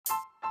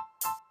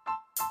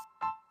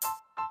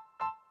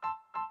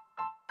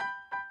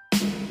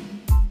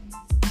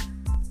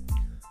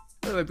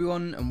Hello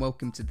everyone and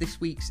welcome to this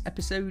week's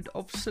episode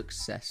of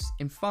Success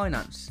in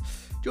Finance.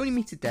 Joining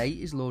me today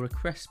is Laura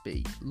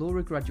Crespi.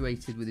 Laura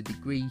graduated with a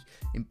degree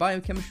in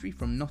biochemistry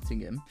from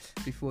Nottingham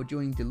before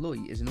joining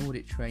Deloitte as an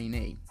audit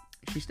trainee.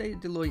 She stayed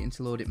at Deloitte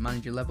until audit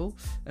manager level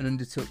and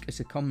undertook a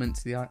secondment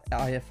to the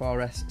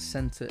IFRS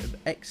Centre of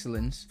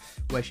Excellence,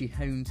 where she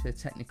honed her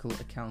technical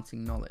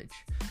accounting knowledge.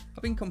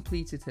 Having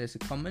completed her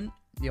secondment,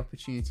 the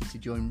opportunity to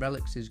join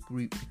RELX's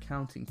group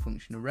accounting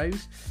function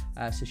arose,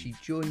 so she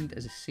joined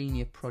as a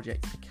senior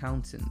project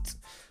accountant.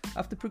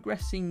 After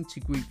progressing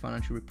to group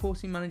financial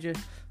reporting manager,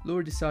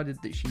 Laura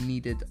decided that she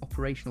needed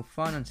operational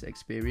finance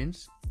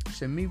experience,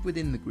 so moved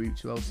within the group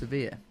to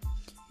Elsevier.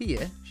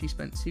 Here, she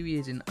spent 2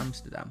 years in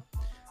Amsterdam.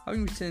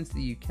 Having returned to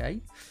the UK,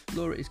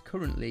 Laura is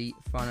currently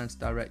Finance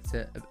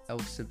Director of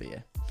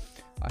Elsevier.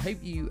 I hope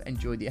you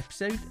enjoyed the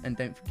episode and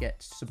don't forget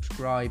to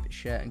subscribe,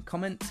 share and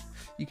comment.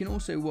 You can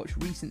also watch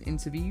recent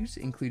interviews,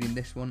 including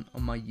this one,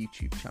 on my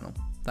YouTube channel.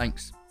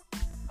 Thanks.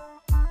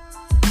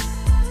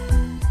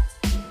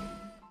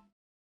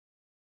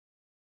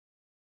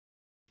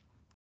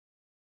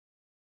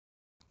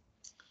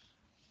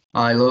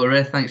 Hi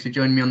Laura, thanks for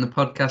joining me on the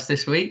podcast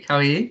this week. How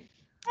are you?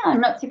 Oh,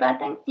 not too bad,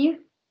 thank you.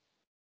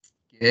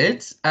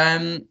 Good.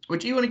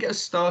 Would you want to get us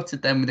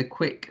started then with a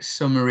quick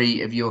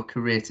summary of your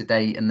career to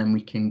date, and then we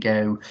can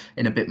go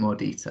in a bit more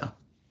detail?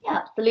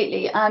 Yeah,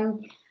 absolutely.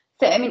 In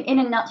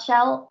a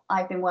nutshell,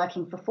 I've been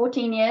working for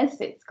 14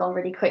 years. It's gone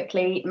really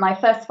quickly. My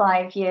first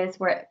 5 years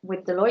were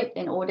with Deloitte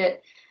in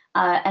audit.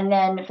 And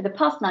then for the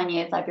past 9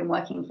 years, I've been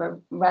working for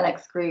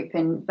RELX Group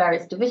in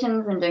various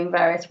divisions and doing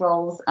various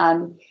roles.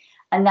 And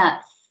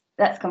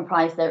that's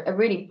comprised a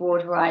really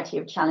broad variety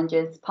of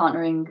challenges,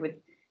 partnering with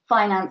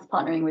finance,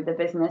 partnering with the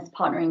business,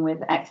 partnering with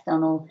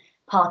external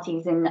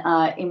parties in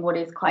what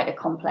is quite a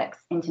complex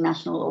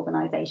international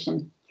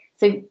organization.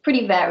 So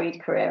pretty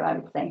varied career, I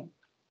would say.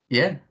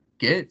 Yeah,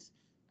 good.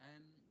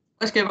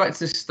 Let's go back to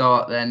the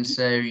start then.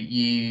 So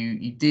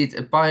you did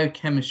a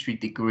biochemistry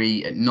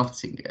degree at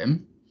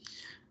Nottingham.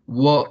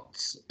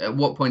 At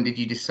what point did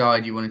you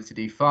decide you wanted to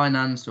do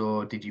finance,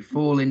 or did you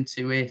fall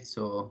into it,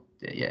 or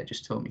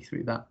just talk me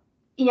through that?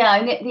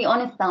 Yeah, the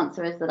honest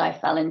answer is that I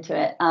fell into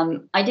it.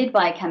 I did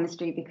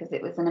biochemistry because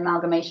it was an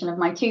amalgamation of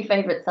my two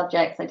favorite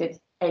subjects. I did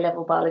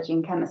A-level biology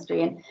and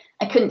chemistry, and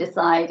I couldn't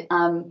decide.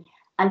 And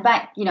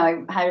back,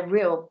 I had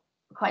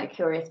quite a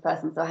curious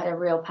person, so I had a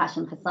real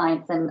passion for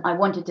science, and I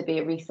wanted to be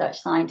a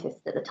research scientist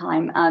at the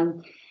time.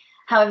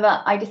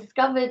 However, I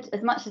discovered,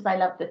 as much as I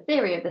love the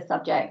theory of the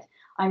subject,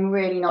 I'm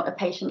really not a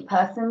patient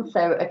person,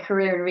 so a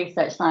career in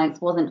research science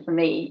wasn't for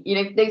me.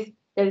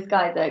 Those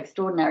guys are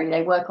extraordinary.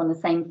 They work on the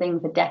same thing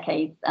for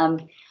decades,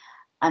 and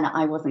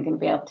I wasn't going to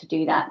be able to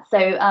do that. So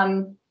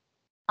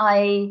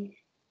I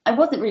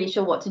wasn't really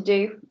sure what to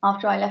do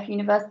after I left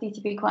university, to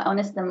be quite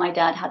honest. And my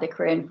dad had a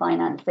career in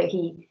finance, so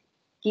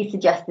he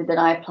suggested that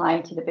I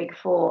apply to the Big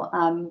Four.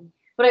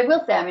 But I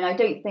will say, I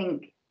don't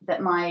think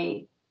that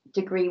my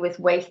degree was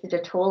wasted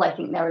at all. I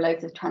think there are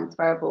loads of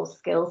transferable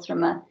skills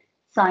from a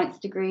science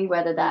degree,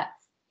 whether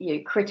that's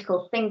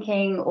critical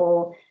thinking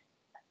or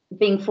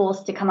being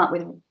forced to come up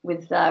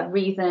with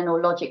reason or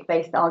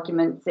logic-based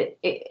arguments.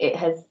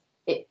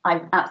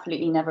 I've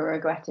absolutely never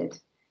regretted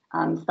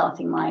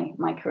starting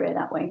my career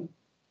that way.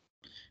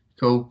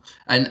 Cool.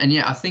 And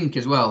I think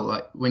as well,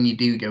 like when you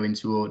do go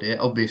into audit,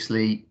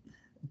 obviously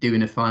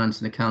doing a finance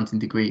and accounting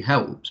degree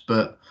helps,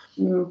 but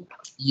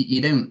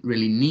you don't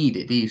really need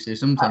it, do you? So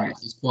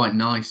sometimes it's quite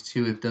nice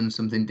to have done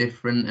something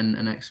different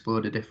and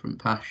explored a different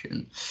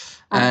passion.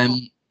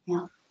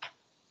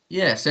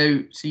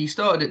 So you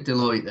started at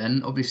Deloitte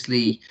then,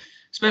 obviously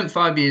spent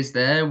 5 years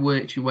there,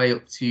 worked your way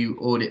up to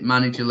audit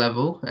manager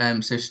level,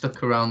 so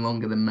stuck around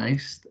longer than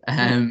most.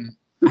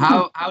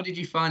 How did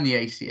you find the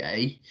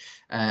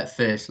ACA,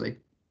 firstly?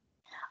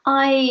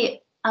 I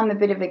am a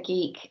bit of a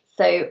geek,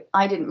 so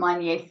I didn't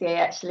mind the ACA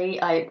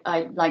actually. I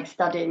like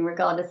studying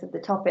regardless of the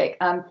topic.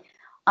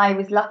 I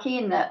was lucky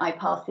in that I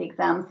passed the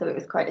exam, so it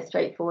was quite a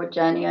straightforward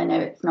journey. I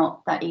know it's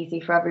not that easy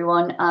for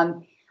everyone.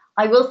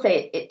 I will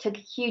say it took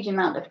a huge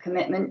amount of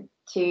commitment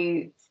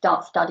to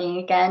start studying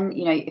again.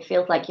 It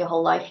feels like your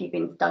whole life you've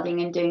been studying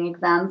and doing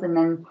exams, and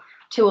then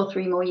 2 or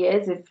 3 more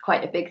years is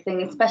quite a big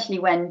thing, especially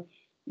when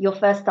you're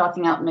first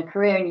starting out in a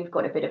career and you've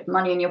got a bit of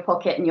money in your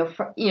pocket, and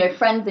your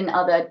friends in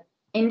other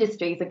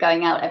industries are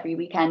going out every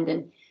weekend,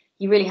 and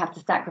you really have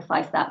to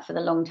sacrifice that for the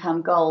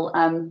long-term goal.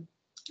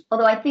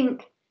 Although I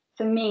think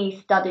for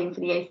me, studying for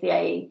the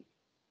ACA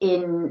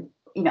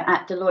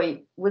at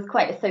Deloitte was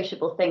quite a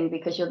sociable thing,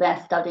 because you're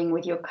there studying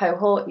with your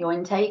cohort, your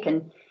intake,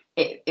 and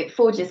it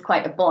forges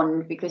quite a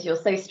bond because you're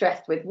so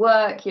stressed with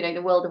work. The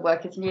world of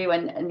work is new,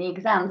 and the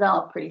exams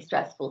are pretty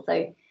stressful.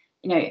 So,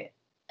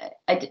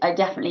 I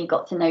definitely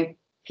got to know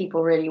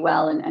people really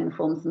well and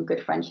formed some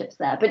good friendships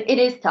there. But it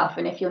is tough,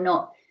 and if you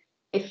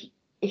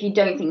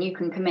don't think you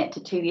can commit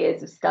to 2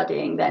 years of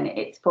studying, then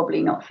it's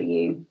probably not for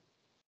you.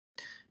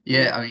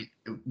 Yeah,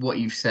 what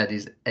you've said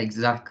is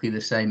exactly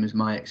the same as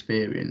my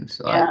experience.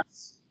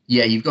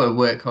 Yeah, you've got to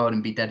work hard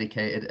and be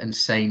dedicated and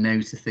say no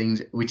to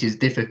things, which is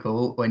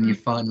difficult when you're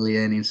finally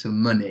earning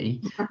some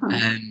money.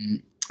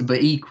 Um,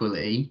 but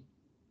equally,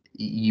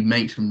 you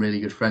make some really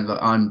good friends. Like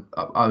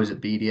I was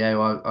at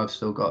BDO. I've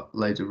still got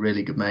loads of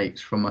really good mates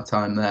from my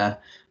time there.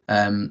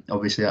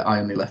 Obviously, I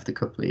only left a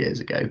couple of years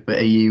ago. But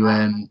are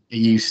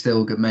you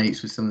still good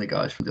mates with some of the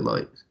guys from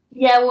Deloitte?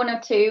 Yeah, one or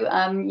two.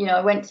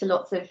 I went to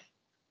lots of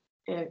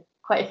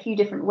quite a few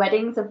different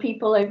weddings of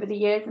people over the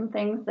years and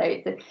things.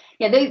 So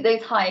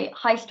those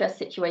high stress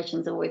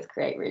situations always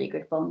create really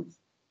good bonds.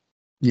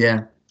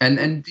 Yeah.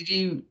 And did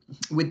you,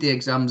 with the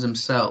exams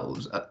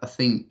themselves, I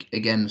think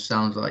again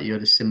sounds like you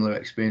had a similar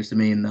experience to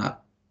me in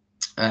that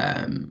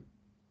um,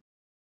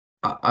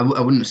 I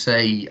wouldn't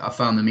say I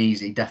found them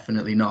easy,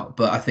 definitely not.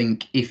 But I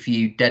think if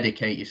you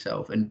dedicate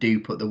yourself and do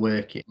put the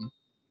work in,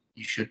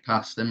 you should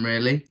pass them,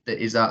 really.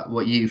 Is that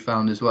what you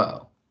found as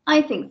well?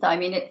 I think so. I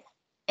mean,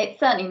 it's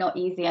certainly not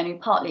easy. I mean,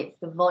 partly it's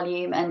the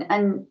volume,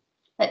 and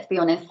let's be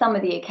honest, some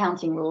of the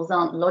accounting rules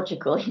aren't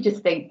logical. You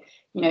just think,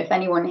 if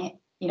anyone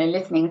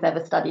listening has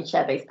ever studied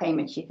share-based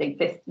payments, you think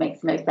this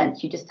makes no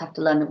sense. You just have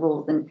to learn the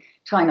rules and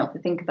try not to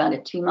think about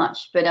it too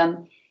much. But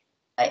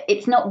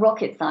it's not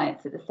rocket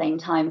science at the same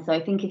time. So I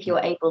think if you're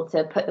able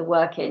to put the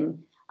work in,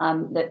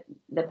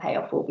 the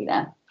payoff will be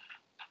there.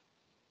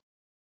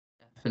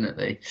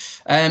 Definitely.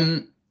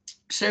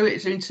 So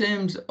in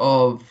terms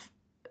of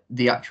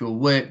the actual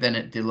work then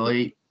at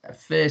Deloitte,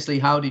 firstly,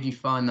 how did you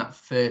find that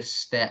first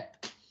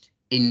step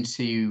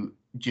into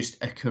just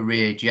a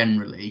career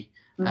generally?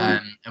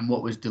 And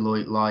what was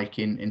Deloitte like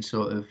in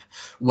sort of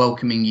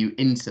welcoming you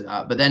into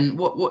that? But then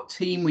what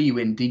team were you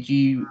in?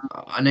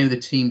 I know the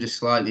teams are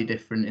slightly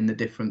different in the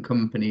different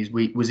companies.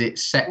 Was it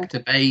sector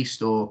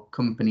based or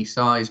company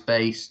size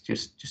based?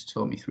 Just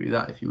talk me through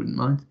that if you wouldn't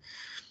mind.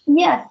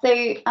 Yeah,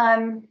 so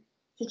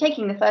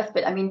taking the first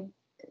bit, I mean,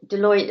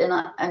 Deloitte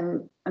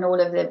and all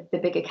of the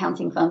big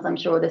accounting firms, I'm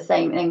sure, are the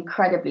same. They're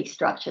incredibly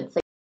structured.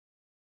 So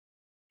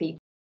people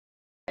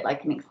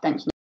like an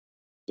extension,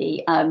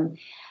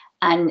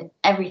 and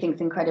everything's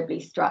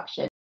incredibly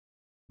structured.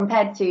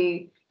 Compared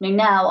to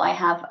now, I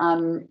have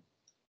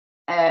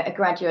a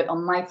graduate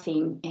on my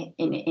team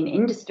in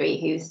industry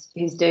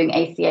who's doing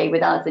ACA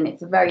with us, and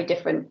it's a very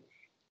different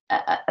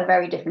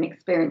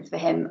experience for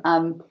him.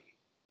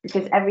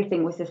 Because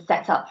everything was just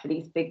set up for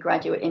these big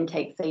graduate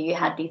intakes. So you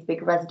had these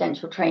big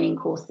residential training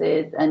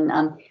courses and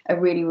a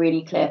really,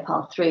 really clear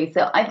path through.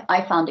 So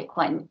I found it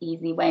quite an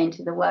easy way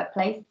into the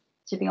workplace,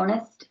 to be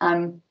honest.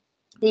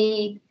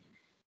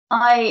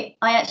 I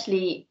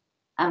actually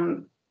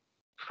am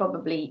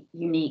probably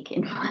unique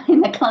in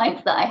the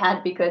clients that I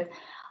had, because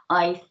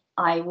I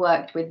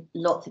worked with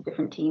lots of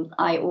different teams.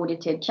 I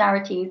audited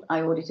charities,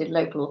 I audited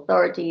local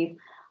authorities,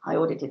 I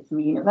audited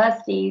some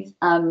universities.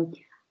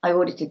 I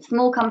audited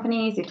small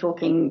companies. You're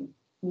talking,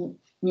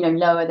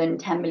 lower than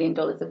 $10 million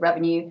of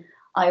revenue.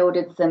 I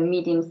audited some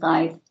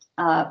medium-sized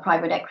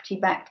private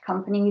equity-backed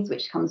companies,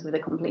 which comes with a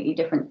completely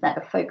different set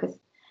of focus.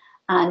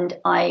 And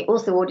I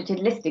also audited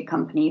listed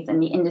companies, and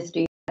the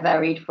industry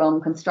varied from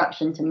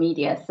construction to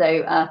media.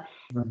 So,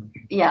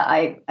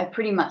 I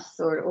pretty much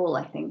saw it all,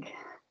 I think.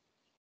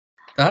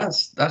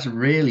 That's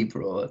really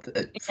broad.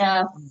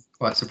 Yeah.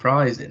 Quite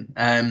surprising.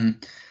 I mean,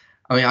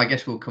 I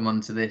guess we'll come on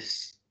to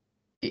this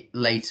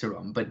later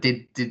on, but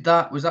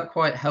was that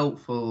quite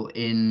helpful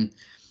in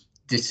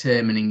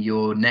determining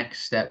your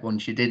next step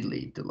once you did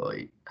leave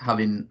Deloitte,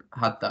 having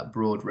had that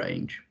broad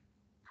range?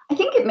 I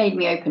think it made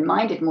me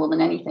open-minded more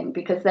than anything,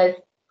 because there's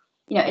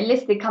a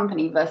listed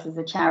company versus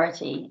a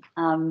charity.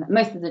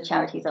 Most of the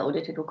charities I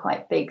audited were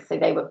quite big, so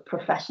they were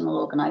professional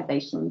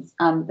organizations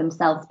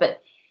themselves, but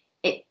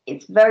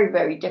it's very,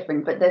 very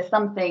different. But there's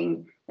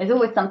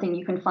always something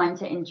you can find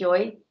to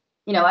enjoy.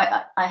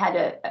 I had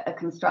a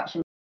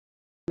construction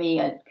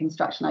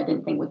I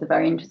didn't think was a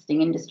very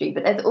interesting industry,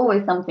 but there's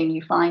always something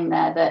you find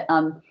there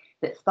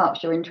that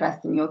sparks your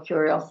interest and your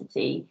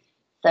curiosity.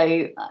 So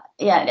it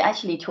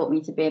actually taught me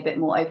to be a bit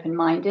more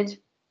open-minded,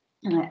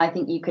 and I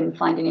think you can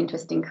find an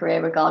interesting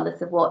career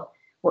regardless of what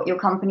your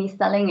company's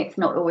selling. It's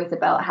not always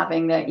about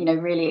having the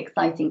really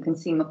exciting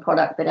consumer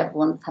product that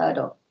everyone's heard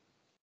of.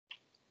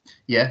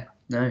 Yeah,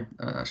 no,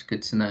 that's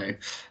good to know.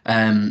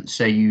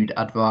 So you'd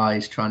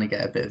advise trying to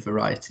get a bit of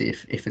variety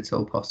if it's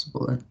all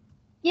possible then?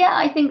 Yeah,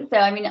 I think so.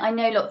 I mean, I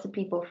know lots of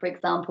people, for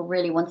example,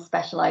 really want to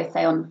specialize,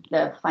 say, on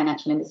the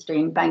financial industry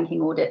and banking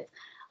audits.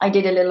 I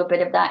did a little bit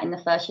of that in the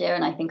first year,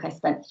 and I think I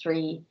spent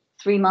three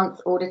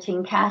months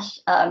auditing cash.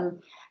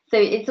 So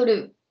it's sort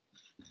of,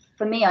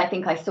 for me, I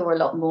think I saw a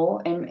lot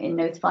more in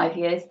those 5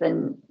 years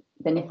than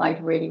if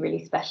I'd really,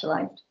 really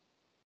specialized.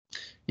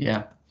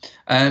 Yeah.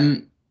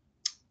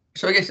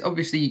 So I guess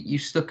obviously you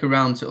stuck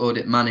around to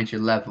audit manager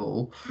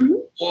level.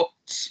 What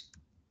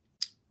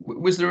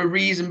was there a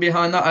reason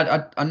behind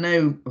that? I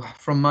know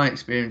from my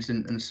experience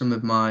and some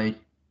of my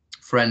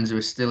friends who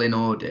are still in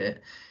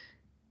audit,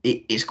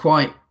 it's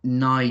quite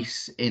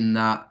nice in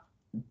that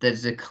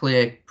there's a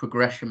clear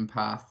progression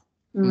path.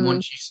 And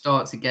once you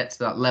start to get to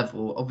that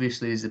level,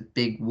 obviously there's a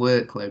big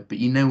workload, but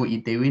you know what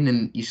you're doing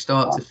and you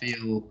start to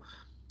feel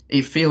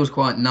it feels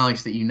quite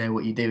nice that you know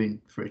what you're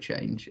doing for a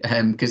change,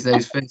 because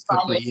those first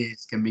couple of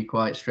years can be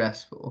quite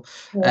stressful.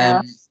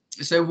 Yeah.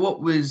 So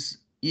what was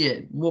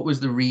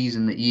the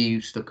reason that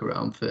you stuck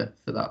around for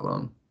that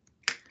long?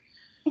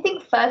 I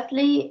think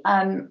firstly,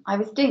 I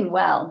was doing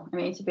well. I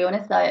mean, to be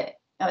honest, I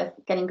was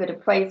getting good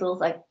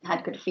appraisals. I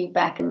had good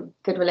feedback and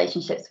good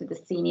relationships with the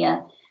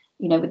senior,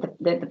 with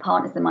the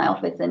partners in my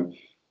office. And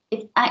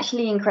it's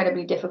actually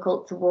incredibly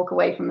difficult to walk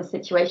away from a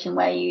situation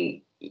where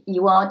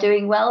you are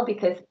doing well,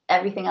 because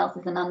everything else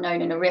is an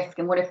unknown and a risk.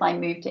 And what if I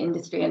move to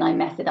industry and I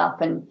mess it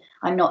up and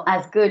I'm not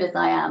as good as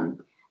I am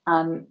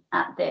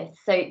at this?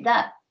 So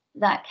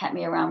that kept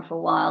me around for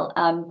a while.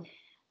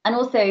 And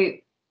also,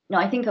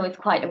 I think I was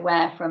quite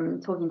aware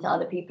from talking to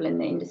other people in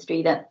the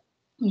industry that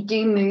you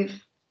do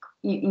move.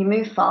 You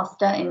move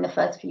faster in the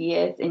first few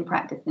years in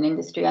practice and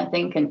industry, I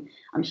think, and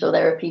I'm sure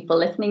there are people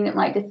listening that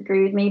might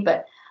disagree with me,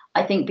 but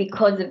I think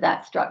because of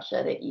that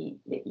structure that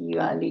you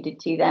alluded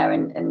to there,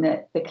 and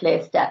the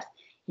clear steps,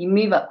 you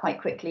move up quite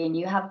quickly and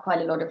you have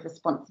quite a lot of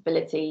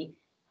responsibility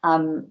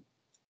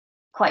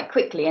quite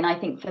quickly. And I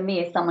think for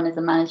me, as someone as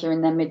a manager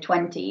in their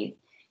mid-20s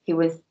who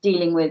was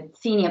dealing with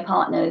senior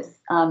partners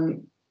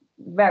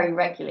very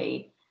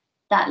regularly,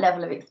 that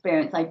level of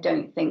experience, I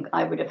don't think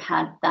I would have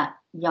had that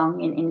young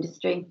in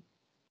industry.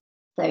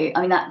 So,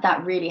 I mean,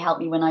 that really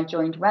helped me when I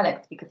joined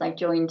RELX, because I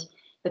joined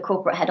the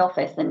corporate head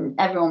office and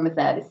everyone was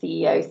there, the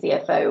CEO,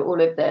 CFO, all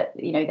of the,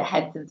 the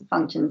heads of the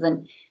functions,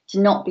 and to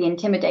not be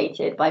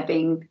intimidated by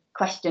being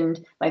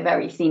questioned by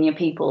very senior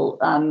people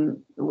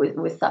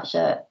was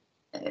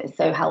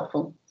so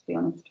helpful, to be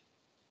honest.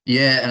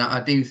 Yeah, and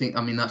I do think,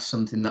 I mean, that's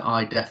something that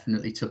I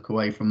definitely took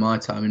away from my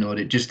time in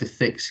audit, just a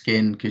thick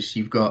skin, because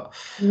you've got,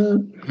 I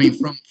mean,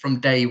 from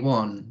day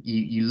one,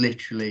 you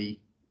literally,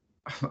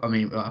 I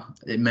mean,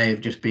 it may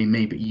have just been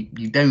me, but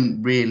you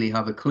don't really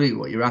have a clue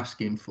what you're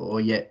asking for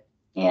yet.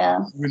 Yeah.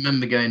 I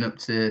remember going up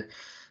to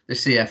the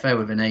CFO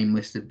of a name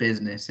listed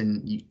business,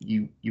 and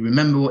you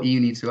remember what you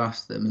need to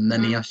ask them, and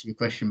then he asks you a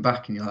question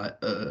back, and you're like,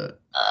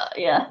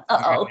 yeah,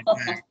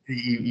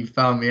 you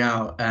found me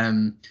out.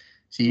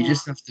 So you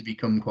just have to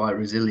become quite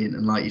resilient,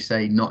 and like you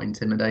say, not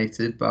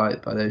intimidated by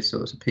those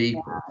sorts of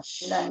people.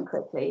 Yeah, learn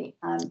quickly,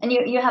 and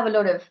you have a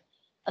lot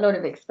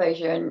of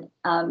exposure,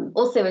 and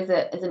also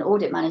as an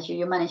audit manager,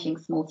 you're managing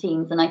small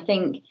teams, and I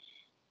think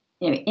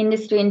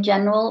industry in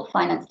general,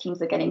 finance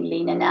teams are getting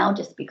leaner now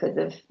just because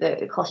of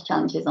the cost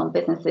challenges on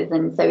businesses,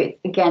 and so it's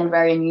again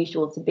very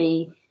unusual to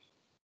be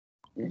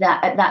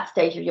that at that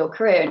stage of your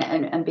career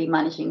and be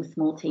managing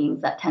small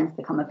teams. That tends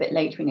to come a bit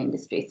later in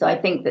industry. So I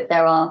think that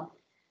there are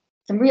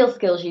some real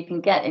skills you can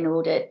get in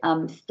audit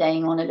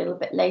staying on a little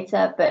bit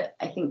later, but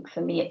I think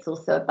for me it's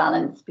also a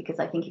balance, because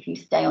I think if you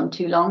stay on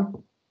too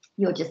long,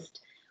 you're just,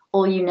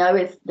 all you know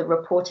is the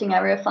reporting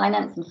area of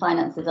finance, and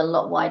finance is a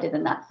lot wider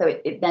than that, so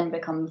it then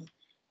becomes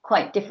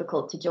quite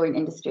difficult to join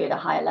industry at a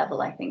higher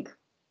level, I think.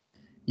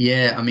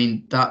 Yeah, I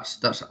mean,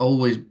 that's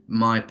always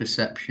my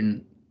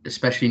perception,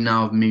 especially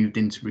now I've moved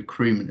into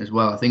recruitment as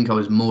well. I think I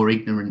was more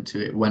ignorant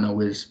to it when I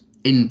was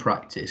in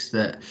practice,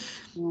 that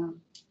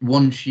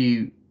once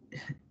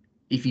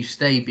if you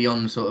stay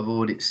beyond sort of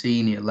audit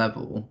senior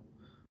level,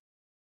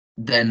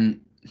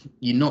 then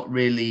you're not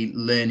really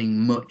learning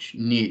much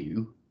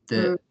new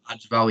that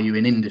adds value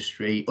in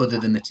industry other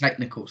than the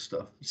technical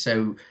stuff.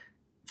 So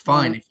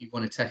fine if you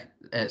want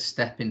to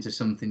step into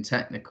something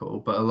technical,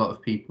 but a lot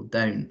of people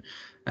don't.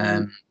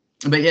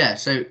 But yeah,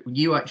 so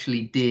you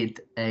actually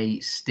did a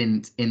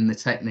stint in the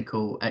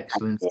technical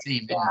excellence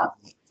team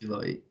in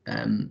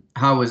Deloitte.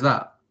 How was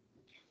that?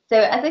 So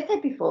as I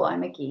said before,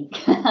 I'm a geek.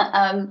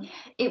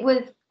 It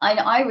was,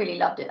 I really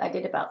loved it. I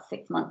did about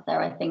 6 months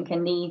there, I think.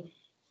 And the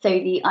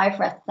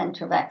IFRS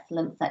Centre of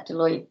Excellence at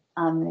Deloitte,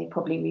 they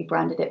probably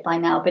rebranded it by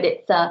now, but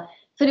it's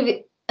sort of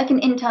like an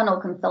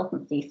internal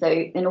consultancy. So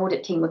an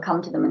audit team would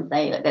come to them and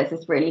say, look, there's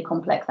this really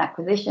complex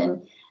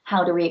acquisition.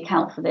 How do we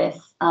account for this?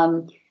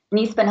 And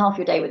you spend half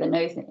your day with your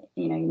nose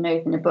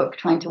in a book,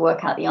 trying to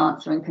work out the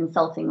answer and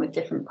consulting with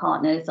different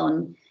partners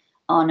on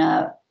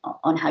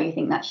how you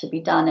think that should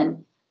be done.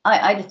 And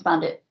I just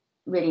found it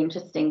really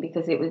interesting,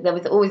 because there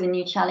was always a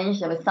new challenge.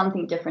 There was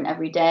something different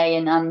every day.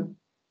 And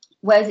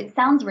whereas it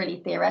sounds really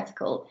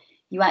theoretical,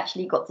 you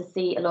actually got to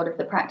see a lot of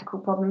the practical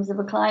problems of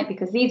a client,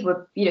 because these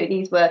were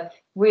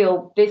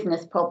real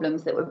business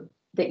problems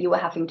that you were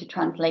having to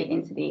translate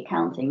into the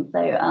accounting.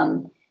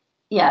 So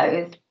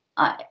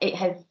it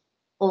has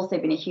also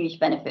been a huge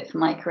benefit for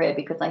my career,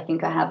 because I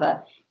think I have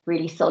a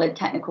really solid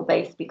technical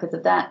base because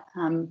of that.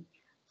 So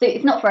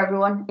it's not for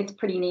everyone. It's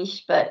pretty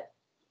niche, but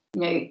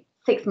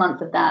 6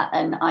 months of that,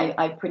 and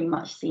I've pretty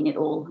much seen it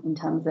all in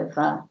terms of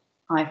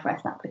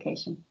IFRS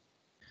application.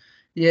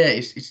 Yeah,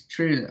 it's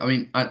true. I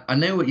mean, I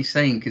know what you're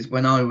saying, because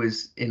when I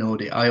was in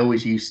audit, I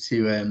always used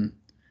to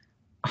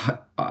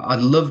I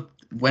loved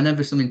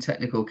whenever something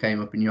technical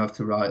came up and you have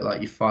to write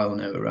like your file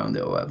note around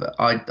it or whatever.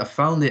 I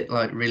found it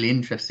like really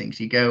interesting,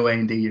 because you go away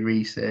and do your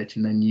research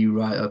and then you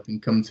write up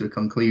and come to a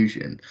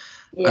conclusion.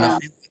 Yeah. And I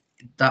feel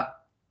that,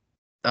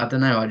 I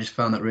don't know, I just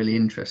found that really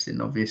interesting.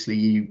 Obviously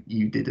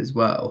you did as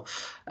well.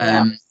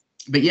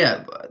 but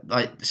yeah,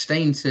 like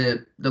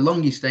the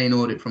longer you stay in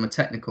audit from a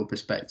technical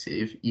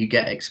perspective, you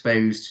get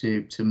exposed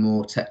to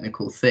more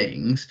technical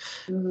things.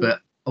 Mhm.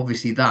 But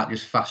obviously that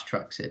just fast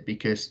tracks it,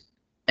 because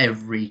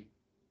every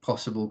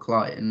possible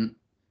client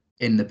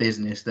in the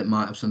business that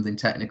might have something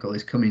technical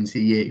is coming to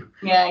you.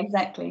 Yeah,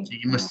 exactly. So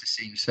you must have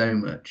seen so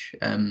much,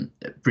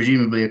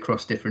 presumably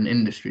across different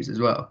industries as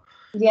well.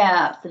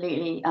 Yeah,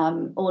 absolutely.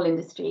 All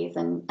industries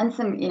and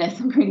some,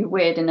 some really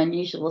weird and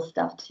unusual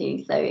stuff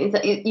too. So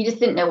you just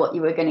didn't know what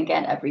you were going to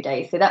get every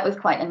day. So that was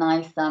quite a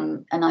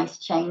nice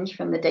change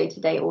from the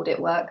day-to-day audit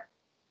work.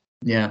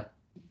 Yeah.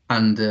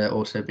 And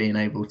also being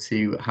able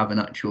to have an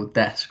actual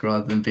desk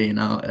rather than being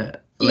out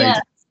at loads Yeah,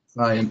 of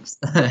clients.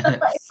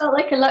 it felt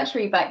like a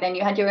luxury back then.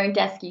 You had your own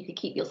desk, you could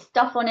keep your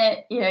stuff on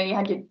it. You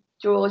had your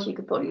drawers, you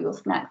could put your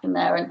snacks in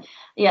there. And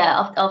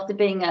yeah, after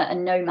being a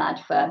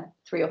nomad for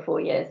 3 or 4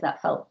 years,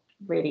 that felt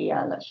really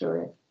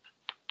luxurious.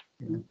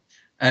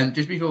 Yeah.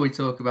 Just before we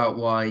talk about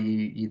why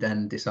you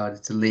then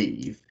decided to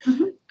leave,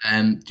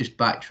 Mhm. just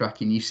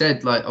backtracking, you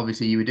said, like,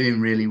 obviously you were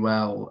doing really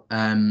well.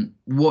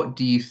 What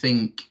do you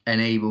think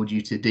enabled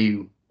you to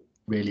do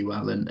really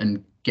well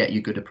and get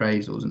you good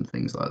appraisals and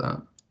things like that?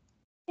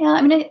 Yeah,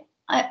 I mean,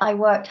 I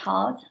worked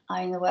hard.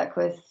 The work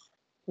was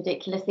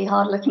ridiculously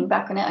hard. Looking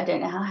back on it, I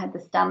don't know how I had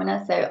the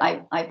stamina, so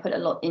I put a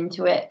lot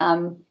into it.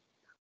 I'm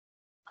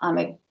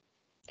a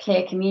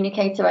clear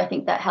communicator. I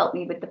think that helped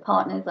me with the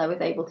partners. I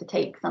was able to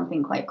take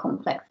something quite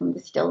complex and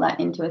distill that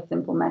into a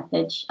simple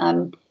message.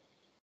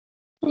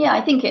 Yeah,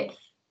 I think it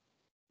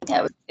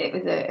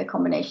was a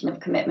combination of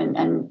commitment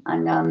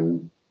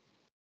and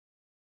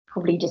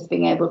probably just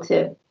being able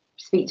to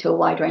speak to a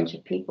wide range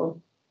of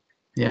people.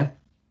 Yeah,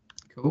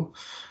 cool.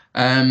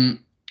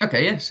 Um,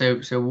 okay, yeah. So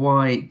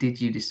why did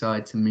you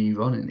decide to move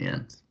on in the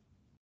end?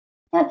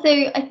 Yeah, so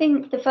I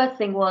think the first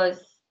thing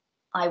was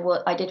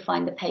I did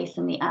find the pace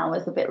and the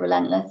hours a bit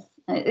relentless.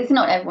 And it's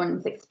not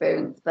everyone's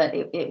experience, but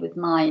it was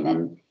mine.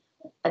 And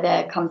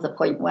there comes a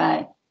point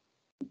where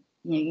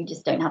you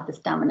just don't have the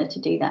stamina to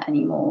do that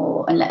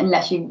anymore,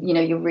 unless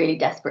you're really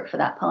desperate for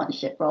that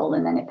partnership role,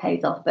 and then it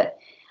pays off. But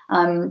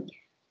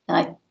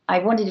I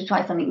wanted to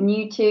try something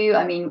new too.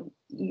 I mean,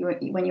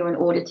 when you're an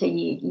auditor,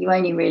 you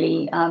only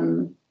really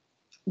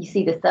you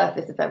see the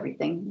surface of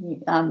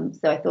everything.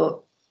 So I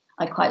thought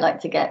I'd quite like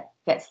to get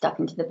stuck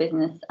into the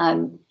business.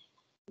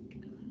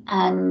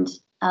 And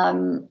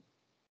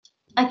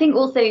I think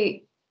also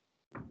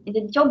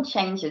the job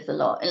changes a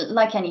lot.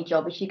 Like any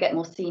job, as you get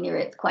more senior,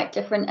 it's quite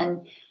different.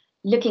 And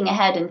looking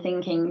ahead and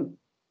thinking,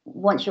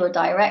 once you're a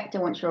director,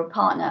 once you're a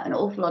partner, an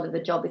awful lot of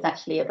the job is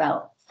actually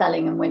about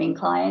selling and winning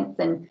clients.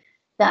 And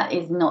that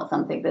is not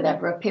something that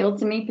ever appealed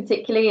to me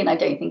particularly. And I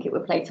don't think it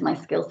would play to my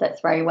skill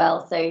sets very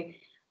well. So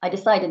I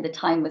decided the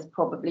time was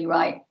probably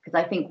right, because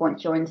I think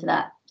once you're into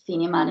that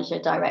senior manager,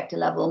 director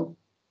level,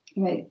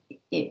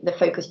 the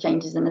focus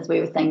changes. And as we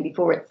were saying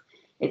before,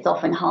 it's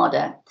often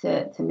harder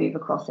to move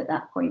across at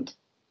that point.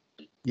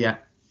 Yeah.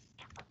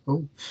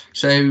 Cool.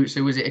 So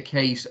was it a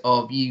case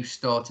of you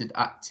started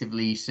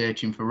actively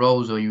searching for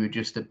roles, or you were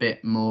just a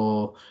bit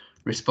more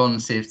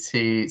responsive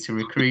to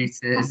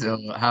recruiters, or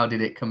how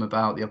did it come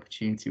about, the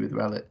opportunity with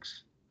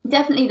RELX?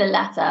 Definitely the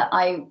latter.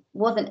 I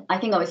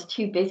think I was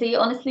too busy,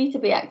 honestly, to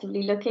be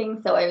actively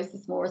looking. So I was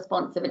just more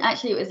responsive. And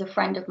actually, it was a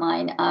friend of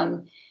mine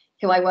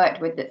who I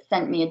worked with that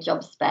sent me a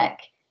job spec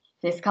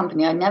for this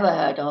company I'd never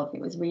heard of.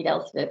 It was Reed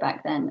Elsevier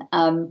back then,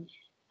 and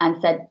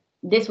said,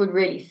 this would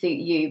really suit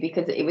you,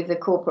 because it was a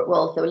corporate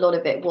role. So a lot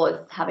of it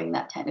was having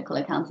that technical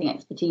accounting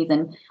expertise.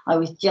 And I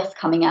was just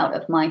coming out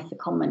of my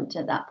secondment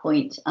at that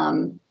point.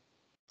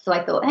 So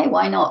I thought, hey,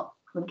 why not?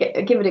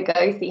 Give it a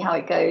go, see how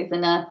it goes.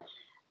 And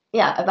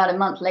yeah, about a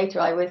month later,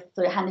 I was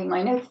sort of handing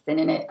my notice in,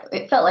 and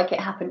it felt like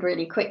it happened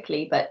really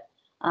quickly. But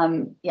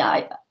yeah,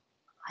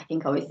 I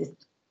think I was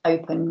just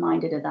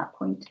open-minded at that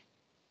point.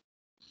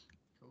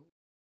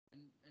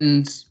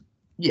 And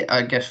yeah,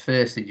 I guess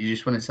firstly, do you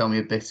just want to tell me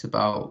a bit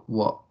about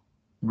what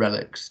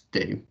RELX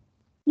do?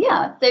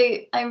 Yeah, so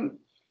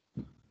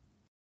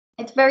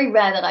it's very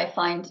rare that I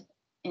find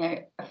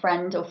a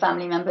friend or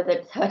family member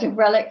that's heard of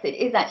RELX. It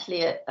is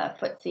actually a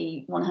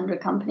FTSE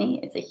 100 company.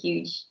 It's a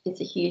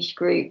huge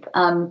group.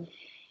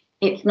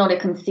 It's not a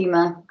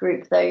consumer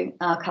group though.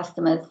 Our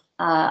customers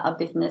are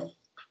business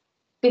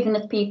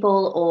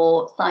people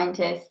or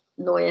scientists,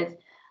 lawyers.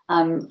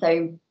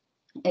 So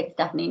it's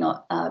definitely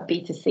not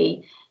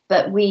B2C.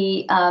 But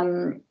we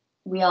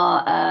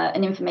are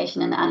an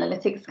information and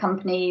analytics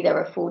company. There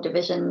are 4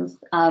 divisions.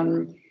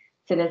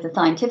 So there's a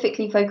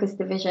scientifically focused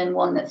division,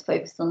 one that's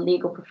focused on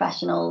legal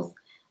professionals.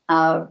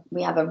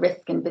 We have a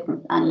risk and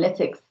business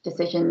analytics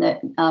decision that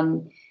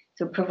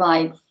sort of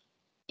provides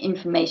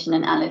information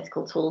and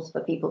analytical tools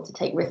for people to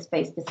take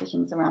risk-based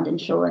decisions around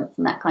insurance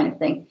and that kind of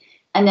thing.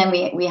 And then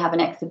we have an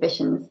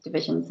exhibitions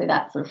division, so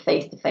that's sort of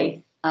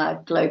face-to-face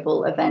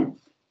global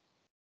events.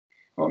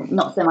 Well,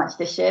 not so much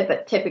this year,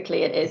 but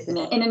typically it is. In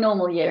a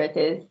normal year, it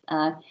is.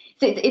 So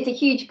it's a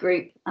huge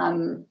group,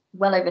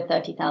 well over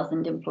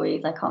 30,000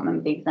 employees. I can't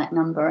remember the exact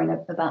number, and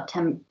about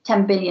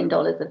 $10 billion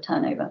of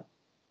turnover.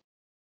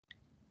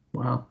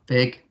 Wow,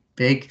 big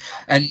big.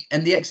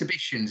 And the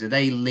exhibitions, are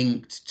they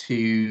linked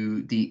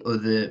to the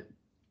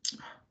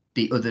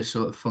other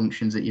sort of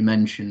functions that you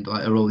mentioned?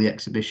 Like, are all the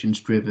exhibitions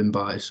driven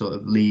by sort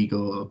of league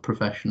or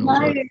professionals?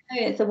 No,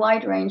 it's a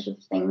wide range of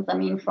things. I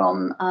mean,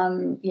 from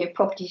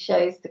property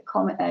shows to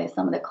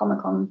some of the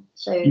Comic-Con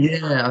shows.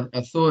 Yeah,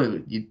 I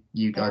thought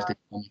you guys did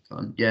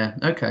Comic-Con. Yeah,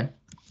 okay,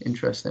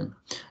 interesting.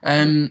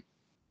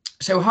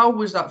 So how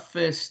was that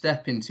first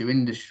step into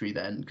industry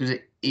then? Because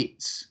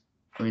it's,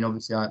 I mean,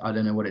 obviously I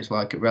don't know what it's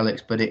like at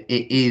Relics, but it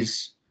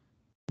is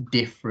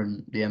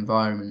different, the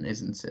environment,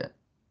 isn't it?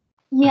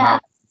 Yeah. How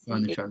did you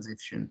find the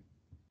transition?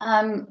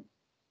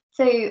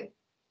 So,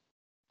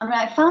 I mean,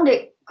 I found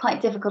it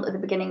quite difficult at the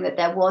beginning that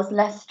there was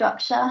less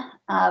structure.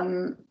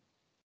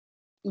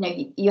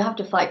 You have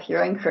to fight for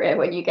your own career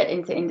when you get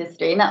into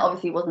industry, and that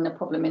obviously wasn't a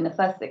problem in the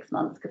first 6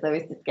 months because I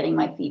was just getting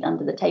my feet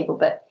under the table.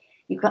 But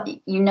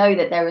you know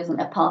that there isn't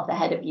a path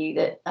ahead of you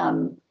that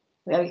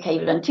okay,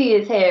 you've done 2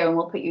 years here and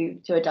we'll put you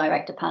to a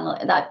director panel.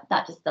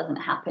 That just doesn't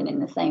happen in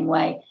the same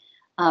way.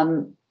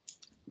 So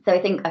I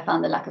think I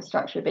found the lack of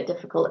structure a bit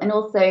difficult, and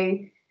also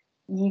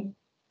you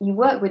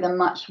work with a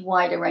much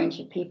wider range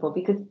of people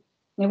because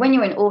when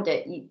you're in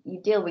audit,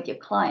 you deal with your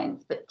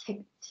clients, but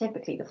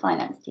typically the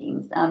finance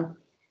teams.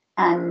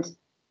 And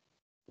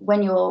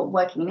when you're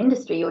working in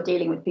industry, you're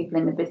dealing with people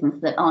in the business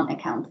that aren't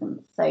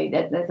accountants. So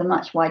there's a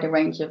much wider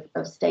range of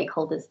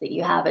stakeholders that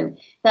you have, and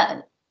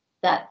that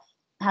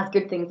has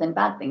good things and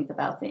bad things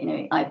about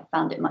it. I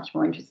found it much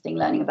more interesting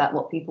learning about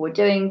what people were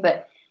doing,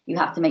 but you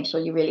have to make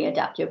sure you really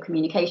adapt your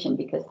communication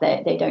because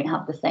they don't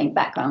have the same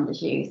background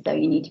as you. So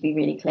you need to be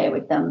really clear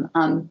with them.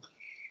 And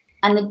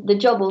the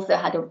job also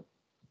had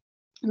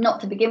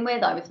not to begin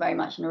with, I was very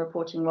much in a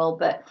reporting role,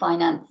 but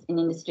finance in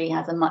industry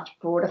has a much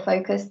broader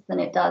focus than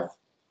it does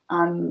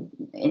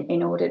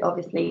in audit,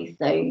 obviously.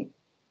 So,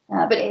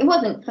 but it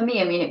wasn't, for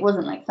me, I mean, it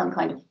wasn't like some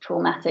kind of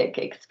traumatic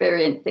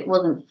experience. It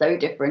wasn't so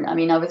different. I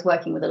mean, I was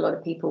working with a lot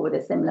of people with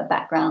a similar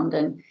background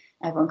and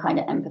everyone kind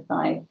of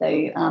empathized.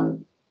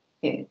 So,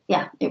 it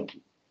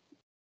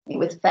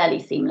was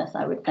fairly seamless,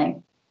 I would say.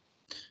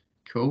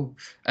 Cool.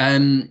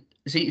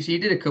 So you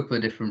did a couple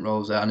of different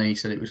roles there. I know you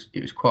said it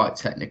was quite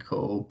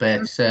technical,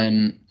 but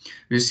you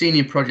were a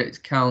senior project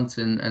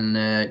accountant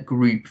and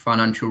group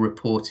financial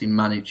reporting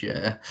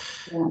manager.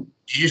 Yeah. Do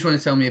you just want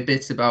to tell me a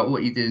bit about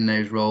what you did in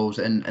those roles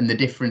and the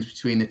difference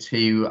between the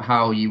two,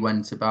 how you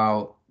went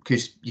about,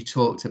 because you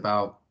talked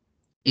about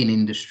in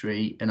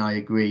industry, and I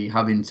agree,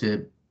 having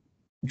to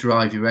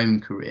drive your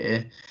own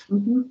career,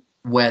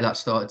 where that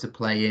started to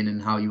play in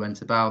and how you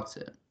went about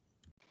it.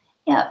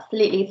 Yeah,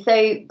 absolutely.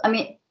 So, I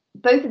mean,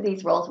 both of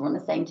these roles were on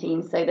the same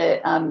team. So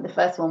the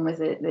first one was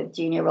the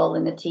junior role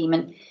in the team,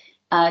 and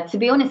to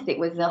be honest, it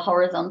was a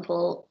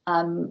horizontal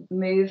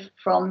move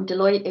from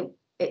Deloitte.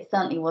 It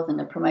certainly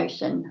wasn't a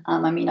promotion.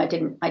 I mean, I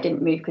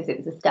didn't move because it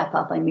was a step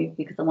up. I moved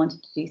because I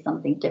wanted to do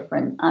something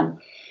different.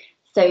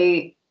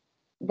 So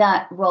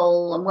that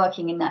role and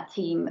working in that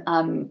team,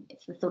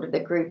 it's the sort of the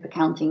group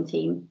accounting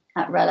team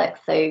at Relics.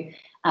 So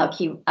our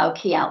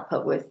key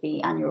output was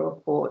the annual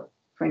report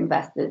for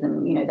investors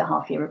and the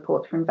half-year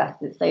report for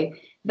investors. So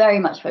very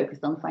much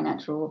focused on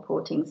financial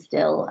reporting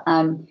still.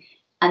 And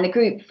the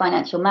group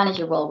financial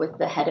manager role was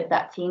the head of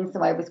that team.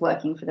 So I was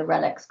working for the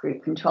Relics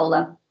group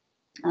controller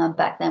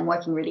back then,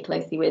 working really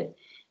closely with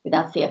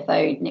our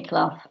CFO Nick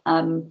Clough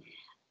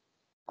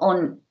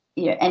on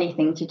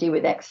anything to do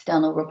with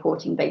external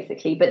reporting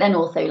basically, but then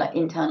also like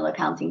internal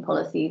accounting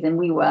policies. And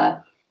we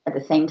were at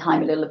the same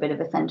time a little bit of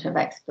a center of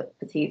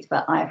expertise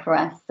for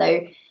IFRS.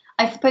 So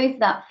I suppose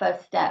that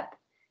first step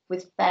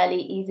was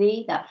fairly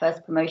easy, that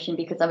first promotion,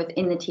 because I was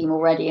in the team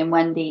already. And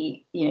when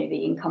the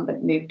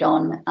incumbent moved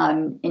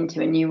on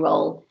into a new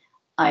role,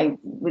 I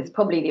was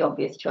probably the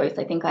obvious choice.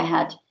 I think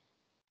I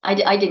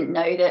didn't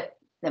know that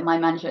my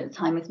manager at the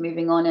time was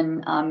moving on,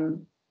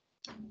 and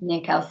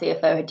Nick, our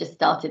CFO, had just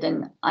started,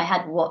 and I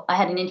had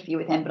an interview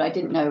with him, but I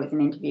didn't know it was an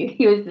interview.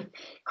 He was just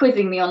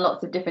quizzing me on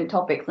lots of different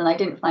topics, and I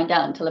didn't find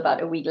out until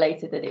about a week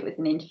later that it was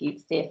an interview to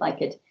see if I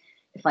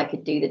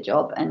could do the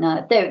job. And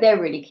they're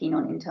really keen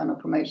on internal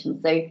promotion.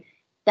 So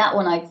that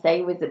one, I'd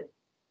say,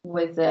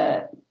 was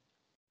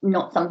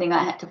not something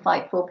I had to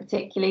fight for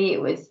particularly.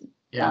 It was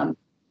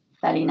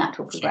fairly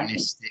natural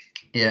progression.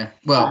 Yeah.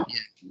 Well,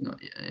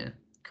 yeah.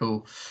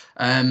 Cool.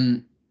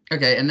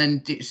 Okay, and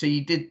then so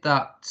you did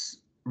that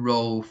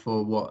role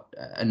for what,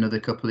 another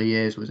couple of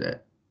years, was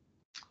it?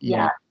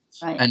 Yeah.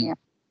 Right. And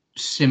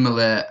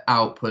similar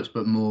outputs,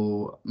 but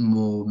more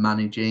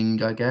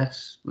managing, I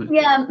guess.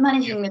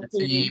 Managing the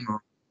team.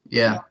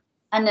 Yeah.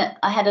 And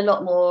I had a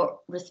lot more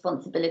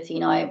responsibility,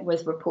 and I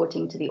was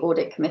reporting to the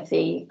audit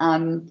committee.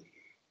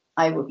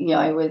 I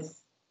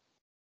was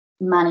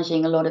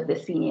managing a lot of the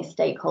senior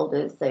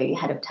stakeholders, so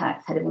head of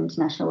tax, head of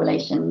international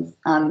relations.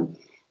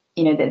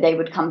 That they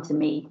would come to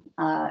me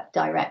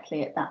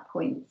directly at that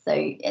point. So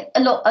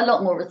a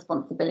lot more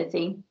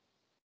responsibility.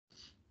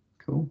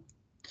 Cool.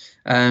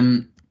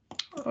 All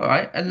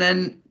right, and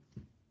then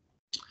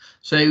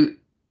so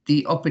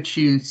the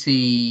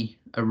opportunity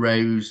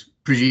arose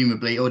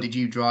presumably, or did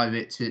you drive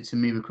it to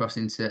move across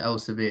into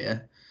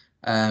Elsevier?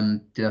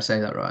 Did I say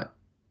that right?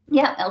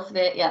 Yeah,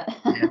 Elsevier, yeah.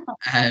 Yeah.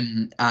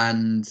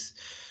 And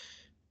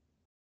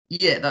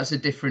yeah, that's a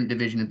different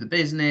division of the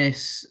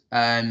business.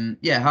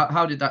 Yeah,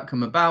 how did that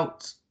come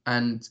about?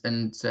 And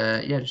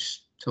yeah,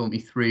 just talk me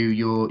through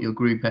your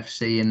Group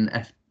FC and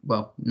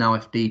now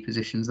FD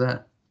positions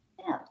there.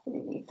 Yeah,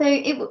 absolutely.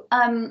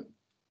 So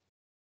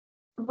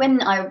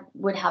when I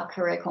would have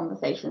career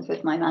conversations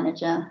with my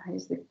manager,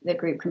 who's the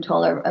group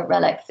controller at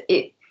RELX,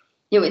 it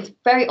was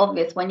very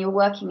obvious when you're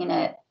working in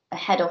a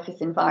head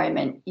office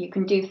environment, you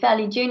can do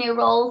fairly junior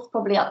roles,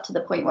 probably up to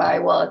the point where I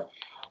was,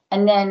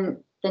 and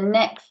then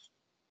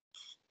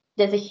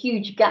there's a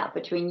huge gap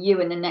between you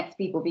and the next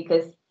people,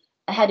 because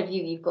ahead of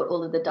you, you've got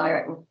all of the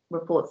direct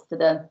reports to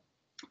the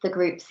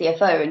group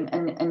CFO,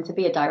 and to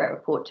be a direct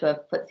report to a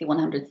FTSE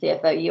 100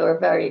 CFO, you're a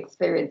very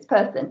experienced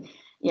person.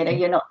 You know,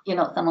 you're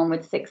not someone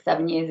with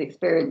 6-7 years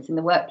experience in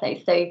the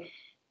workplace. So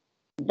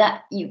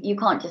that you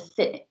can't just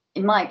sit.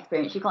 In my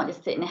experience, you can't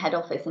just sit in a head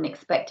office and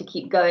expect to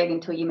keep going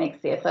until you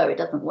make CFO. It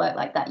doesn't work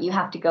like that. You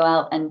have to go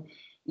out and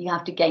you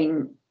have to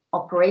gain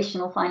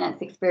operational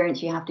finance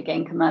experience. You have to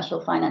gain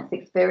commercial finance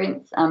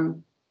experience,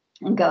 and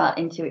go out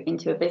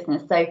into a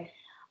business. So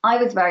I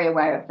was very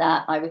aware of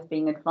that. I was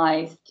being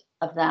advised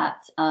of that.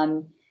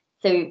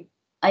 So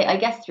I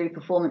guess through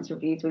performance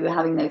reviews, we were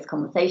having those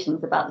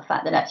conversations about the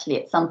fact that actually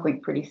at some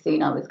point pretty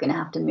soon I was going to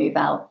have to move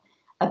out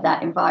of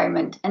that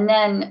environment. And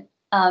then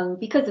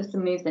because of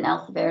some moves in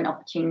Elsevier, an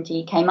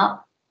opportunity came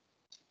up.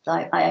 So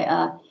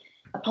I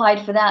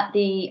applied for that.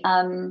 The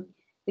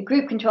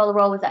group controller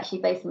role was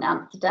actually based in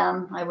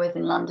Amsterdam. I was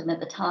in London at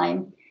the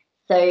time.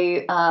 So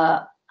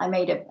I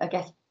made I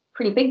guess,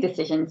 pretty big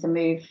decision to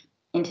move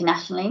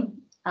internationally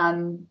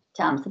to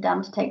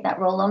Amsterdam to take that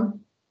role on.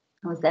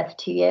 I was there for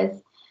 2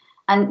 years.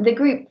 And the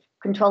group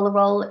controller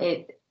role,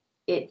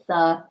 it's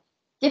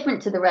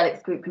different to the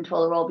RELX group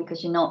controller role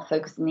because you're not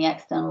focused on the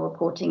external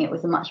reporting. It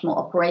was a much more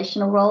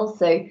operational role.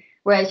 So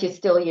whereas you're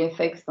still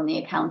focused on the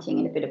accounting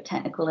and a bit of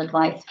technical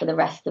advice for the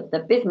rest of the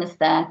business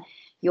there,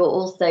 you're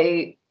also,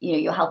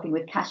 you're helping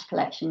with cash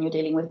collection, you're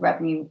dealing with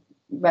revenue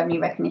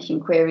recognition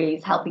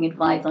queries, helping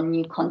advise on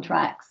new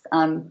contracts,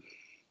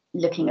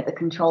 looking at the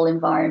control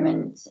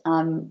environment,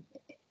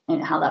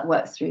 and how that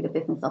works through the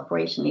business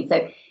operationally.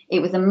 So it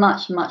was a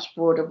much, much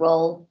broader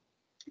role.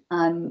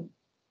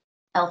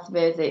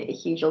 Elsevier is a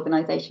huge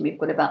organization. We've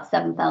got about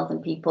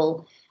 7,000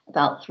 people,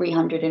 about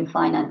 300 in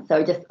finance.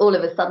 So just all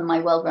of a sudden, my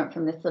world went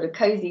from this sort of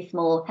cozy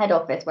small head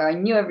office where I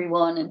knew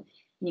everyone and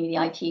knew the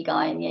IT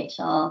guy and the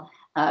HR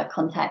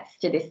contacts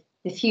to this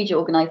huge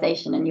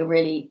organization, and you're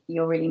really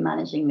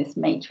managing this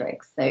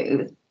matrix.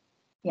 So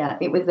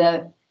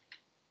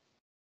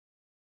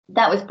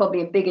that was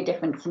probably a bigger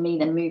difference to me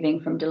than moving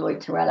from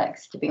Deloitte to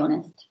RELX, to be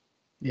honest.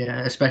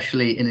 Yeah,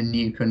 especially in a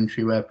new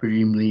country where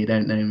presumably you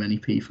don't know many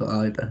people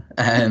either.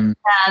 That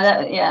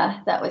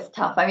was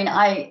tough. I mean,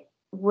 I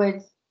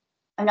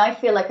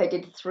feel like I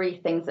did 3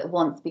 things at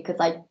once because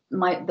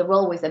the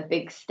role was a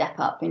big step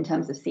up in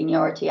terms of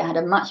seniority. I had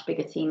a much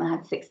bigger team. I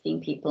had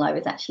 16 people. I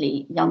was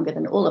actually younger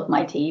than all of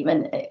my team,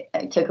 and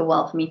it took a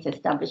while for me to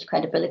establish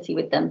credibility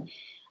with them.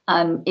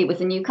 It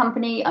was a new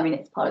company. I mean,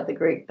 it's part of the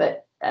group,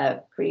 but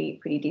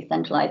pretty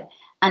decentralized,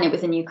 and it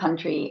was a new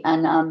country.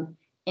 And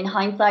in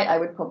hindsight, I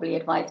would probably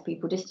advise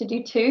people just to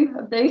do 2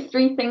 of those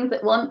 3 things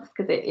at once,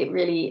 because it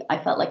really, I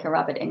felt like a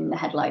rabbit in the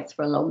headlights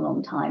for a long,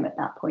 long time at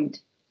that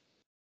point.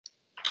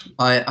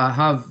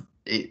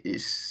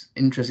 It's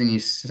interesting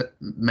you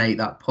make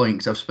that point,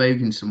 because I've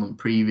spoken to someone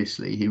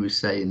previously who was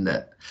saying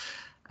that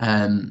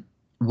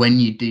when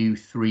you do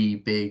 3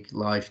 big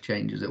life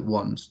changes at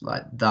once,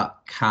 like that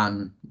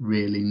can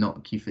really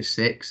knock you for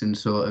 6 and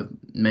sort of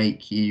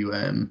make you,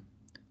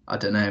 I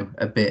don't know,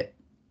 a bit,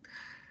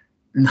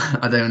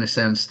 I don't want to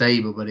say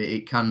unstable, but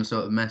it can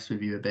sort of mess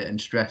with you a bit and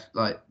stress,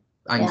 like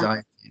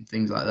anxiety and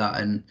things like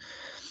that. And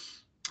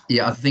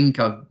yeah, I think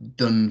I've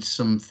done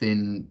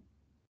something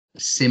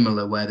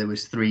similar where there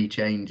was 3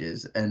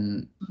 changes,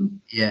 and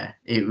yeah,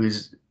 it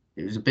was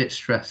a bit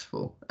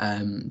stressful.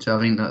 So I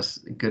think that's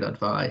good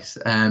advice.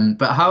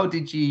 But how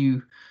did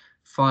you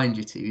find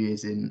your 2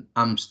 years in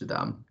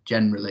Amsterdam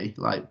generally,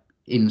 like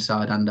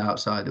inside and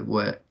outside of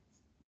work?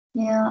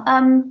 Yeah.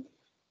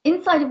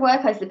 Inside of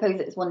work, I suppose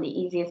it's one of the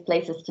easiest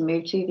places to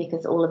move to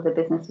because all of the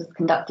business was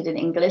conducted in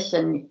English.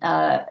 And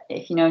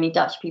if you know any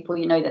Dutch people,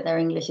 you know that their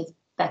English is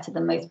better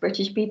than most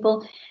British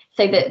people.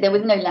 So that there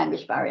was no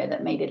language barrier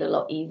that made it a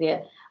lot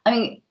easier. I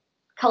mean,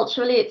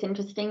 culturally, it's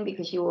interesting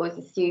because you always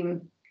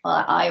assume,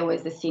 well, I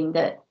always assumed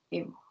that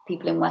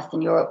people in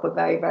Western Europe were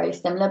very, very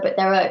similar. But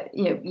there are,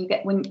 you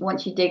get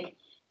once you dig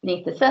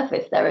beneath the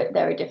surface, there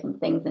are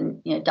different things.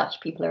 And Dutch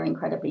people are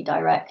incredibly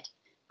direct.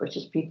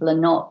 British people are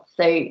not.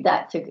 So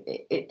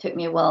it took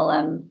me a while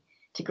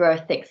to grow a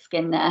thick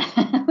skin there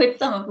with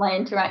some of my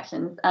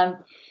interactions. But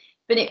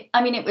it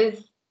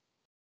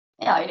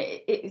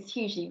was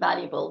hugely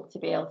valuable to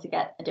be able to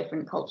get a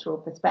different cultural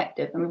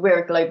perspective. I mean,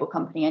 we're a global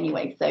company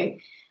anyway, so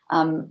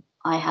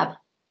I have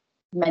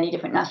many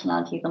different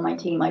nationalities on my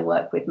team. I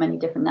work with many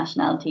different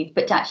nationalities,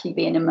 but to actually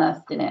being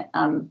immersed in it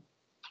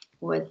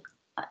was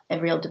a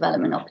real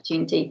development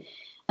opportunity.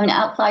 I mean,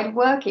 outside of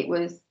work, it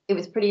was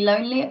pretty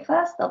lonely at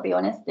first. I'll be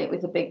honest. It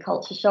was a big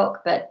culture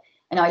shock, but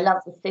I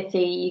love the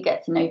city. You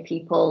get to know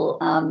people.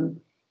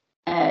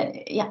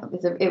 Yeah,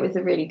 it was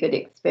a really good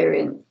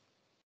experience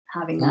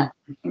having that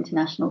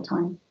international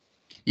time.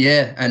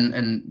 Yeah,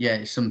 and yeah,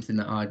 it's something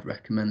that I'd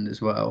recommend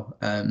as well.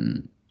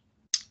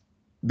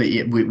 But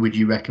yeah, would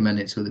you recommend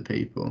it to other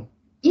people?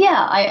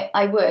 Yeah,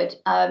 I would.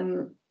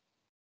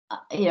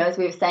 As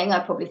we were saying, I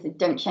probably said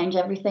don't change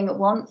everything at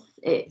once.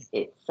 It's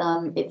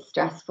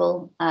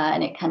stressful,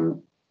 and it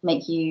can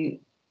make you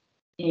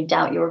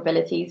doubt your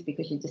abilities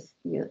because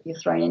you're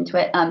thrown into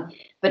it.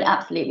 But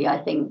absolutely, I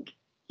think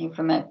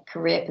from a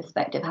career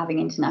perspective, having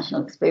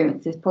international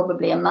experience is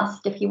probably a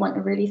must if you want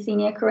a really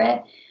senior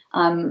career.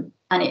 And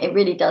it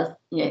really does.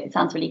 It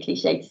sounds really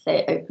cliche to say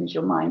it opens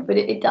your mind, but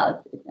it does.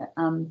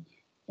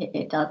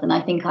 It does, and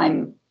I think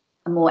I'm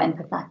a more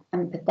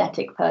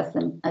empathetic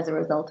person as a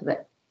result of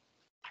it.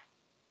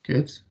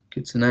 Good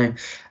to know.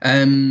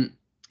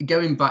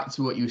 Going back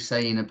to what you were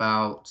saying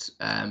about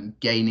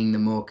gaining the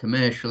more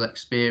commercial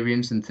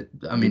experience, and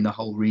I mean the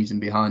whole reason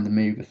behind the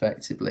move,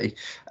 effectively,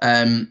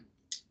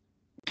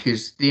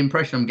 because the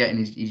impression I'm getting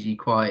is you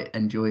quite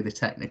enjoy the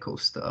technical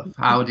stuff.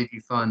 How did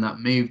you find that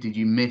move? Did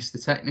you miss the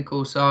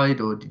technical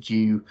side, or did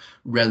you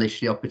relish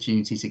the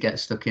opportunity to get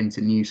stuck into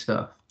new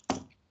stuff?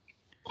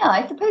 Yeah,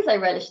 I suppose I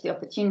relish the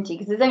opportunity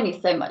because there's only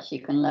so much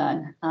you can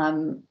learn,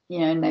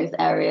 in those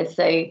areas.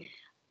 So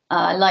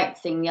I liked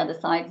seeing the other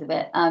sides of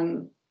it.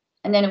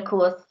 And then, of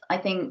course, I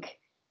think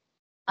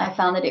I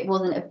found that it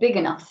wasn't a big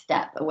enough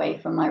step away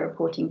from my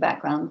reporting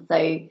background.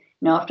 So,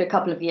 after a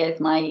couple of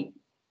years, my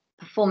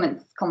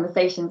performance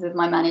conversations with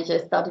my manager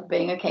started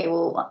being, okay,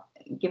 well,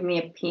 give me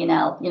a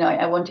P&L.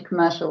 I want a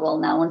commercial role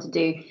now. I want to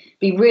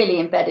be really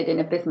embedded in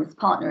a business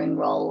partnering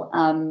role,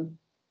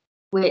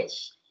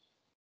 which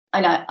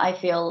I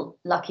feel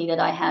lucky that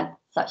I had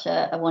such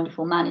a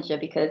wonderful manager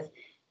because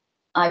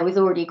I was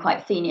already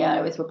quite senior. I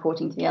was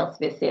reporting to the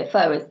Elsevier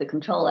CFO as the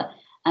controller,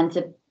 and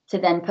to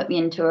then put me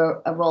into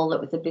a role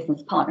that was a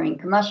business partnering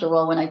commercial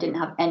role when I didn't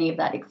have any of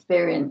that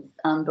experience,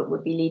 but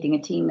would be leading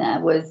a team there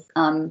was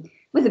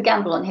a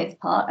gamble on his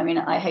part. I mean,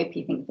 I hope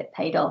he thinks it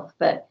paid off,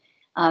 but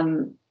I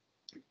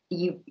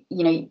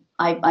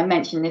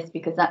mention this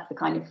because that's the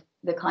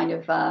kind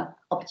of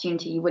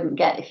opportunity you wouldn't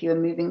get if you were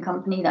moving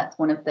company. That's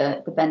one of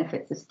the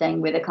benefits of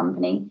staying with a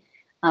company,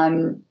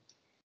 and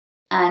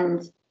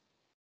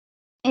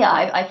yeah,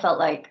 I felt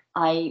like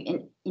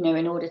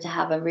in order to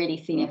have a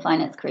really senior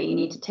finance career, you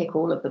need to tick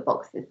all of the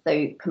boxes.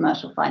 So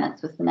commercial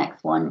finance was the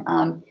next one.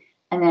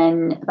 And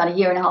then about a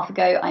year and a half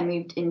ago, I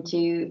moved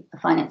into a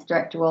finance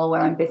director role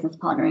where I'm business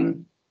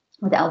partnering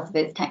with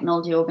Elsevier's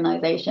technology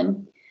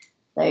organization.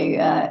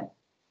 So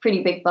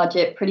pretty big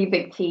budget, pretty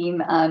big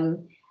team.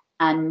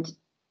 And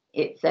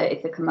it's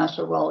a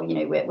commercial role.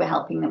 We're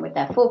helping them with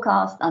their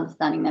forecast,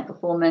 understanding their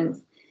performance,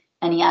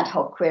 any ad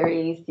hoc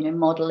queries,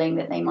 modeling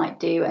that they might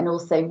do, and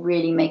also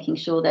really making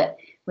sure that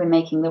we're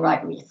making the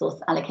right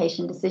resource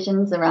allocation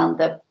decisions around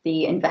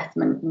the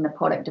investment in the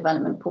product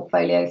development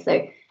portfolio.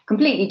 So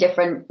completely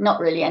different, not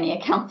really any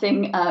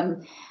accounting,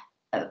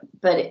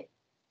 but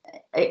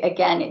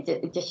again,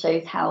 it just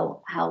shows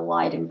how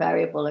wide and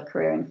variable a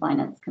career in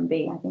finance can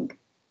be, I think.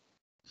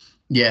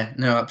 Yeah,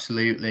 no,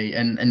 absolutely.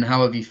 And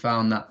how have you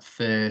found that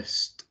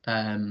first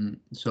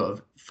sort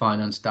of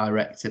finance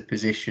director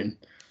position?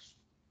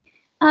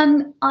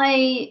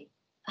 I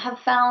have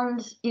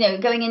found,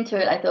 going into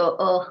it, I thought,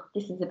 oh,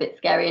 this is a bit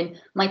scary.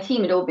 And my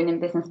team had all been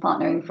in business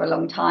partnering for a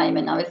long time,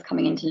 and I was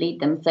coming in to lead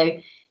them. So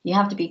you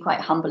have to be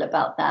quite humble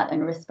about that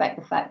and respect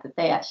the fact that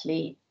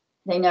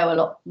they know a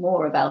lot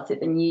more about it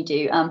than you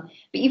do.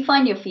 But you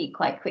find your feet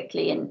quite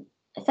quickly. And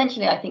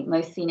essentially, I think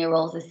most senior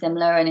roles are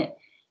similar, and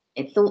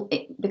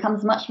it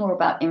becomes much more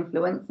about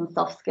influence and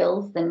soft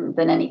skills than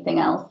anything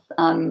else.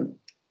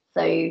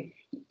 So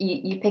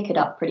you pick it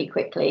up pretty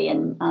quickly,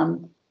 and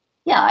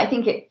yeah, I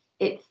think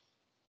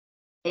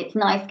it's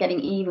nice getting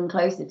even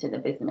closer to the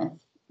business.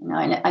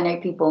 I know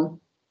people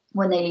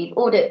when they leave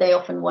audit, they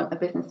often want a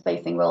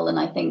business-facing role, and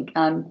I think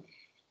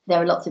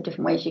there are lots of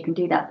different ways you can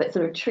do that. But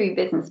sort of true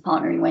business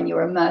partnering, when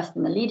you're immersed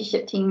in the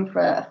leadership team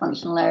for a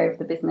functional area of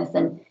the business,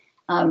 and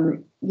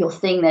you're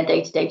seeing their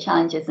day-to-day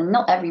challenges, and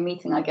not every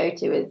meeting I go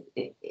to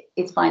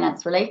is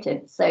finance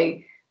related. So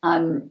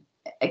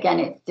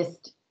again,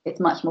 it's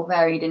much more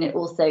varied, and it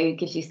also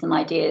gives you some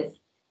ideas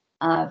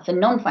for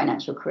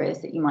non-financial careers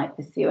that you might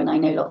pursue. And I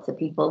know lots of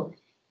people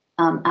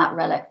at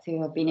RELX who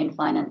have been in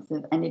finance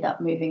have ended up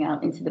moving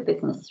out into the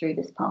business through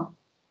this path.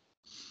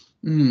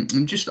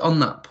 And just on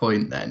that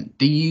point then,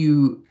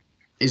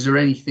 is there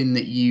anything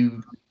that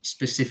you've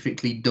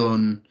specifically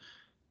done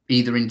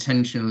either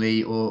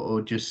intentionally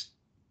or just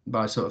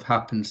by sort of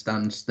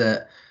happenstance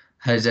that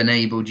has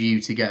enabled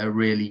you to get a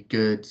really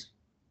good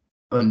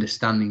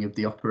understanding of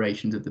the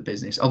operations of the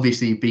business?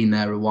 Obviously you've been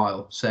there a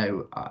while,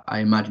 so I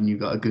imagine you've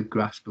got a good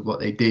grasp of what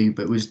they do,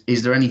 but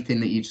is there anything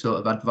that you'd sort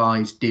of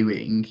advise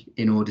doing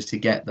in order to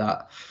get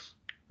that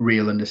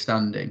real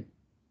understanding?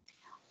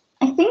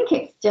 I think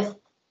it's just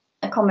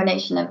a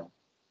combination of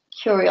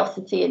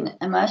curiosity and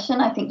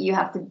immersion. I think you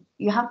have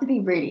to be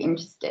really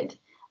interested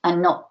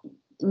and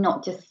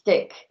not just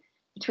stick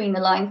between the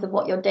lines of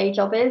what your day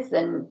job is,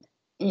 and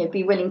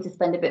be willing to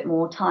spend a bit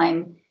more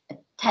time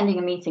attending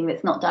a meeting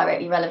that's not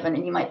directly relevant.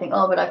 And you might think,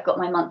 oh, but I've got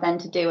my month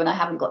end to do and I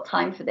haven't got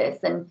time for this,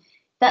 and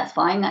that's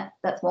fine.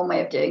 That's one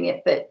way of doing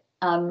it, but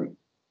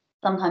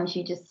sometimes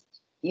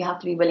you have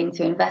to be willing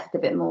to invest a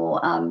bit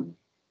more.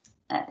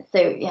 So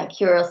yeah,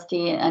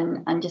 curiosity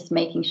and just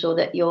making sure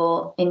that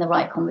you're in the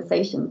right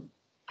conversations.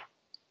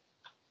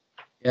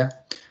 Yeah.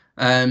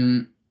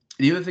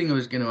 The other thing I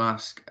was going to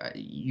ask,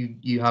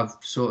 you have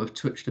sort of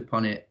touched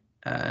upon it,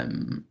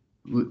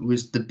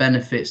 was the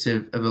benefits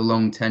of a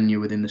long tenure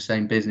within the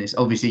same business.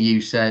 Obviously,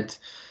 you said,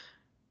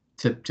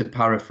 to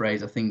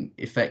paraphrase, I think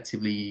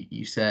effectively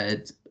you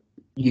said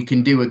you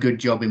can do a good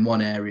job in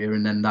one area,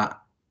 and then that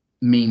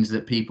means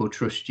that people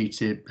trust you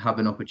to have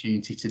an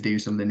opportunity to do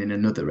something in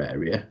another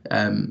area.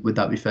 Would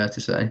that be fair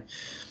to say?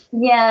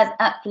 Yeah,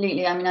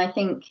 absolutely. I mean, I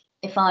think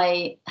if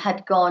I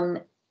had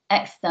gone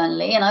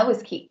externally, and I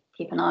always keep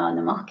an eye on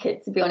the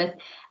market, to be honest,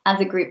 as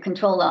a group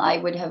controller, I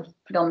would have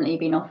predominantly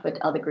been offered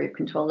other group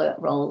controller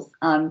roles.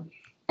 And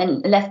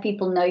unless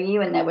people know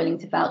you and they're willing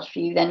to vouch for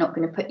you, they're not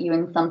going to put you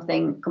in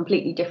something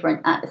completely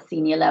different at a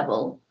senior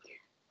level.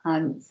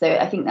 So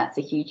I think that's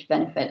a huge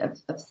benefit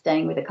of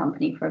staying with a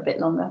company for a bit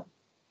longer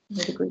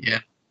with a group. Yeah.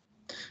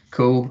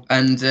 Cool.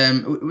 And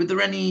were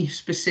there any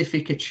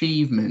specific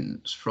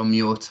achievements from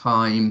your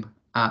time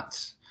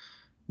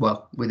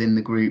within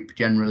the group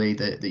generally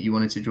that you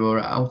wanted to draw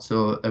out,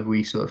 or have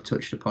we sort of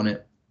touched upon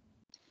it?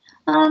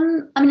 I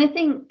mean, I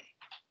think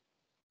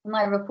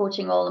my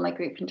reporting role and my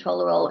group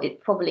controller role, it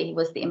probably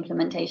was the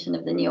implementation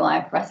of the new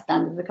IFRS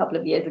standards a couple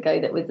of years ago.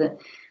 That was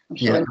I'm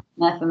sure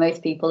for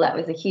most people, that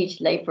was a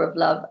huge labour of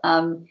love.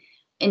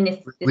 In this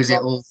was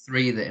it all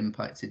three that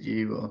impacted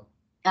you, or?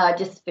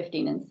 Just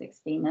 15 and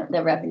 16,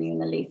 the revenue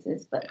and the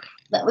leases, but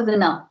that was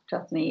enough,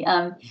 trust me.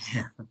 And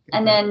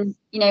then,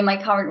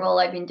 my current role,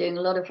 I've been doing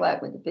a lot of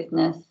work with the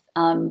business,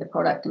 the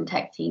product and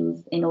tech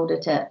teams, in order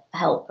to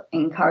help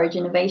encourage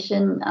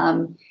innovation,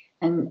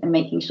 and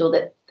making sure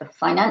that the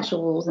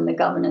financial rules and the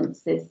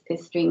governance is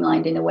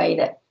streamlined in a way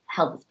that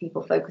helps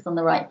people focus on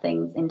the right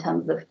things in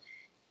terms of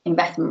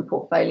investment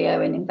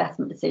portfolio and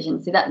investment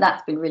decisions. So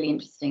that's been really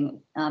interesting,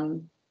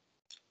 and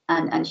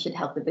should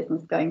help the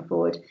business going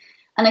forward.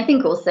 And I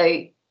think also,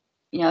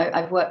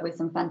 I've worked with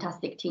some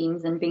fantastic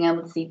teams, and being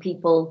able to see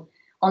people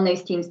on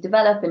those teams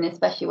develop, and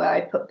especially where I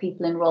put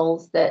people in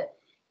roles that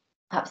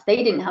perhaps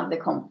they didn't have the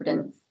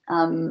confidence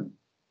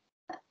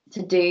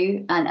to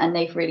do, and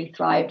they've really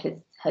thrived,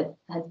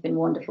 has been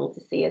wonderful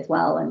to see as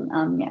well.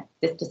 And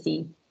just to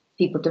see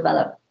people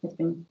develop has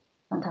been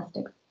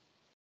fantastic.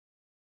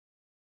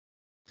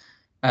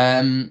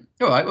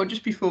 All right, well,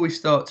 just before we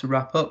start to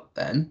wrap up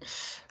then,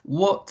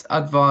 what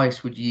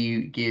advice would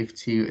you give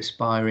to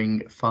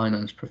aspiring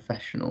finance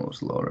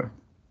professionals, Laura?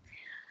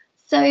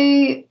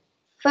 So,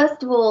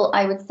 first of all,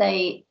 I would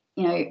say,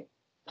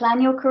 plan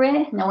your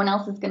career. No one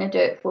else is going to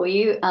do it for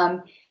you,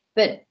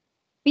 but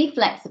be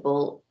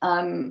flexible.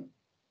 In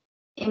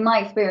my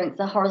experience,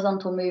 a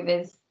horizontal move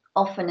is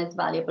often as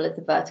valuable as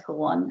a vertical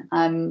one,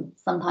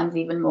 sometimes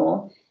even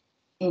more.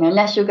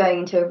 Unless you're going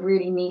into a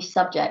really niche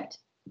subject,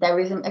 there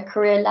isn't a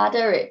career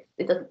ladder. It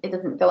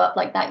doesn't go up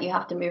like that. You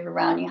have to move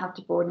around. You have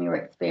to broaden your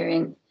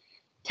experience.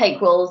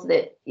 Take roles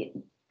that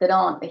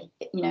aren't,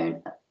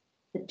 the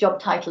job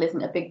title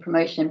isn't a big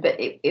promotion, but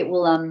it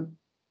will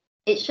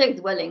it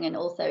shows willing, and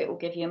also it will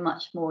give you a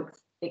much more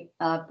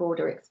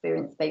broader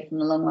experience base in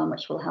the long run,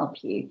 which will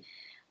help you.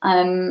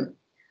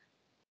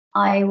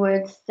 I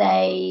would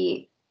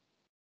say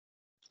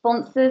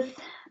sponsors.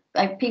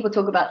 People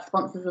talk about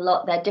sponsors a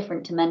lot. They're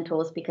different to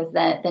mentors, because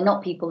they're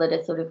not people that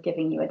are sort of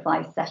giving you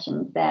advice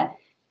sessions. They're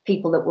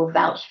people that will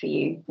vouch for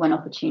you when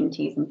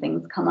opportunities and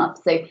things come up.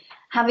 So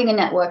having a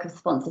network of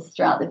sponsors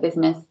throughout the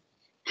business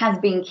has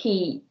been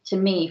key to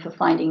me for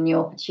finding new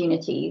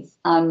opportunities.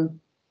 And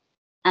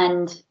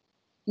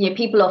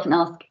people often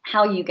ask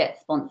how you get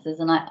sponsors,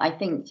 and I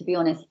think, to be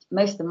honest,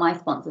 most of my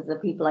sponsors are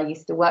people I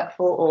used to work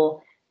for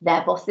or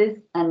their bosses.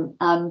 And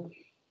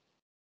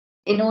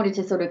in order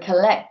to sort of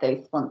collect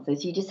those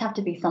sponsors, you just have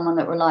to be someone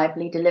that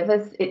reliably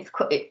delivers.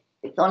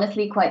 It's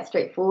honestly quite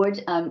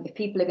straightforward. If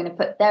people are going to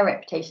put their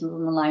reputations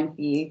on the line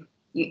for you,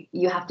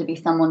 you have to be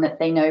someone that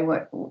they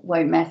know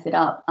won't mess it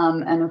up.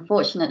 And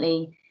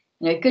unfortunately,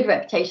 good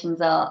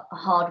reputations are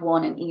hard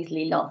won and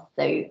easily lost.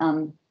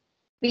 So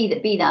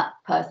be that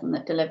person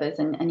that delivers,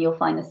 and you'll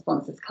find the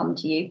sponsors come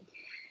to you.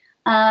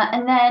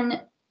 And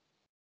then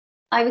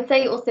I would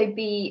say also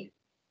be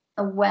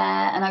aware,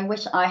 and I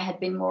wish I had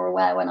been more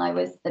aware when I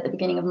was at the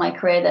beginning of my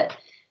career, that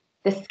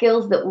the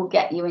skills that will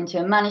get you into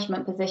a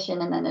management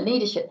position and then a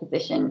leadership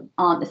position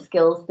aren't the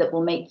skills that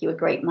will make you a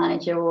great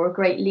manager or a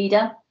great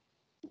leader.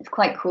 It's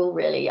quite cruel,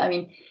 really. I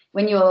mean,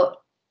 when you're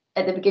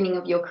at the beginning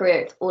of your career,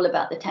 it's all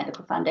about the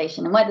technical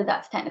foundation, and whether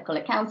that's technical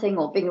accounting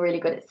or being really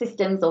good at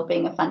systems or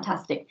being a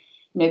fantastic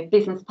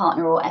business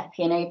partner or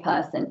FP&A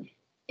person,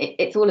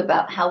 it's all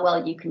about how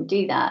well you can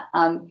do that.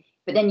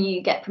 But then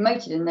you get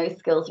promoted and those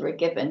skills are a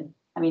given.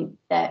 I mean,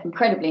 they're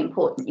incredibly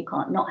important. You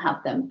can't not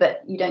have them,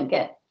 but you don't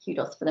get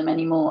kudos for them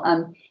anymore.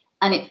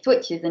 And it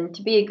switches. And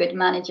to be a good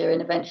manager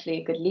and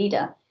eventually a good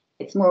leader,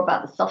 it's more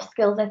about the soft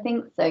skills, I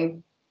think.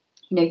 So,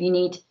 you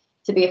need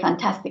to be a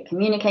fantastic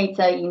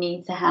communicator. You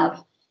need to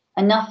have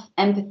enough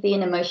empathy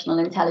and emotional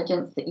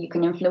intelligence that you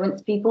can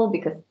influence people,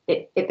 because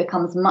it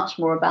becomes much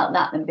more about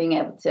that than being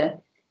able to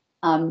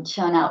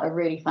churn out a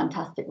really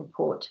fantastic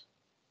report.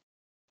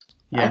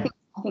 Yeah.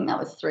 I think that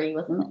was 3,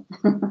 wasn't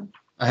it?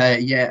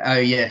 Yeah. Oh,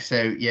 yeah.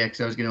 So, yeah,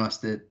 because I was going to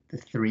ask the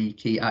 3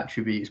 key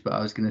attributes, but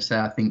I was going to say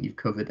I think you've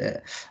covered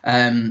it.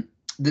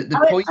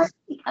 The point.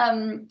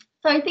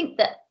 So I think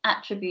that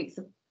attributes,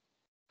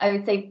 I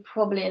would say,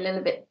 probably a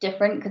little bit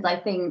different, because I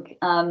think,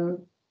 I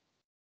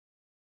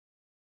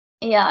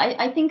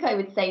think I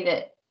would say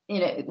that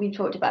we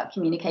talked about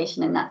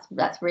communication, and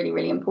that's really,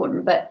 really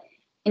important. But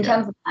in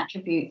terms of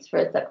attributes for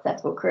a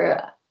successful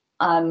career,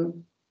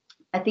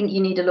 I think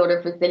you need a lot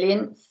of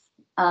resilience.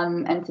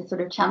 And to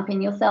sort of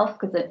champion yourself,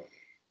 because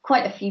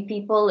quite a few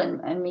people,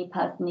 and me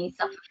personally,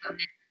 suffer from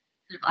this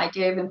sort of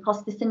idea of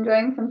imposter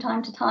syndrome from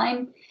time to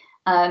time.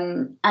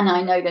 And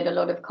I know that a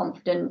lot of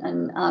confident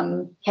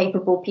and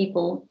capable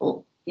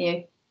people,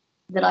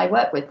 that I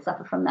work with,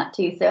 suffer from that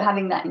too. So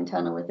having that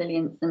internal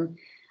resilience and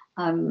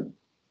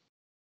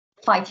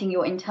fighting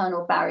your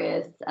internal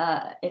barriers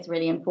is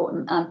really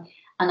important.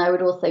 And I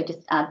would also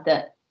just add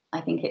that I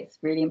think it's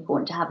really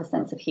important to have a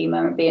sense of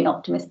humor and be an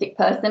optimistic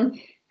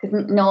person,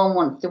 because no one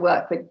wants to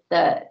work with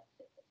the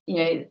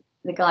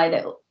guy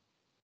that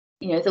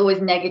is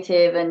always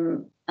negative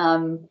and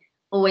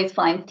always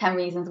finds 10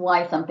 reasons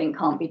why something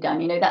can't be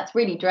done. That's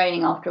really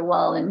draining after a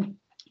while, and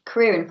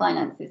career in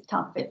finance is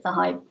tough. It's a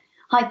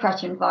high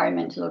pressure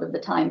environment a lot of the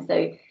time.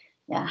 So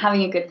yeah,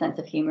 having a good sense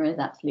of humor is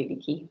absolutely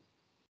key.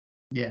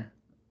 Yeah,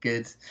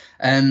 good.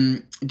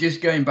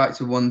 Just going back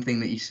to one thing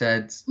that you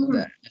said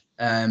there,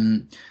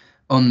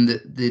 on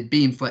the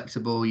being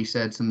flexible, you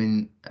said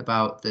something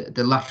about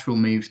the lateral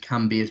moves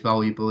can be as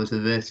valuable as a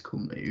vertical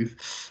move.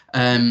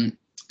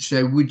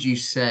 So would you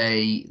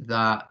say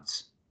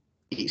that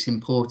it's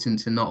important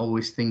to not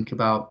always think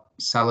about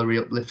salary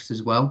uplifts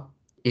as well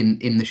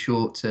in the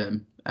short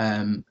term,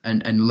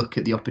 and look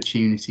at the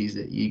opportunities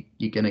that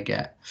you're going to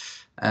get?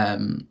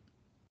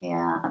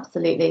 Yeah,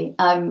 absolutely.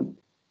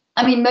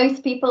 I mean,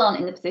 most people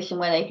aren't in the position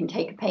where they can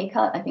take a pay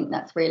cut. I think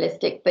that's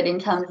realistic. But in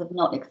terms of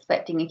not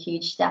expecting a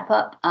huge step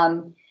up, I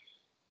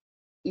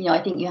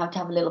think you have to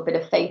have a little bit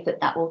of faith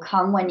that will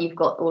come when you've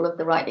got all of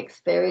the right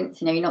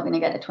experience. You're not going to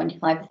get a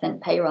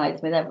 25% pay rise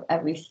with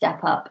every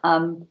step up.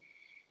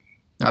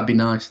 That'd be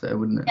nice, though,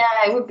 wouldn't it?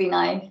 Yeah, it would be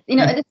nice.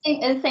 At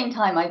the same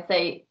time, I'd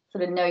say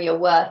sort of know your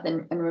worth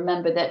and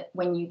remember that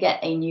when you get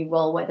a new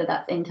role, whether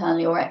that's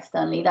internally or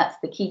externally, that's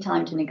the key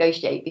time to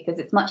negotiate, because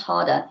it's much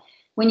harder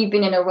when you've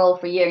been in a role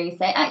for a year and you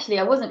say, actually,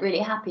 I wasn't really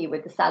happy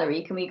with the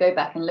salary. Can we go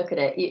back and look at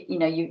it?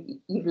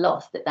 You've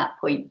lost at that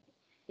point.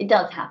 It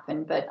does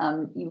happen, but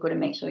you've got to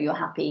make sure you're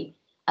happy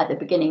at the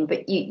beginning.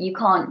 But you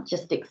can't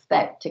just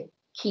expect to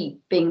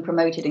keep being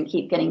promoted and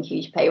keep getting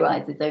huge pay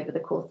rises over the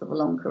course of a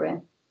long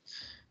career.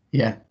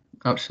 Yeah,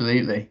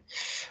 absolutely.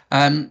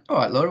 All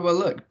right, Laura. Well,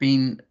 look,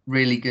 been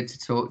really good to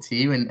talk to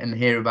you and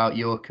hear about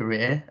your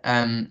career.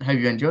 Hope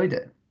you enjoyed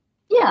it.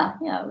 Yeah,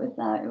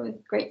 it was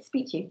great to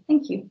speak to you.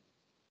 Thank you.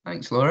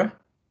 Thanks, Laura.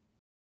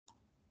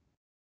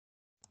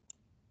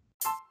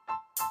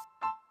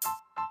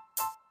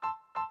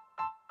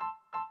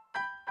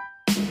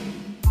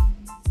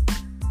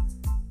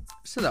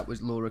 So that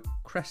was Laura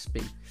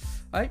Crespi.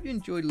 I hope you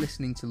enjoyed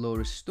listening to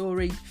Laura's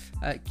story.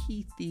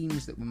 Key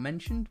themes that were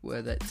mentioned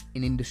were that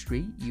in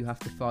industry, you have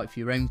to fight for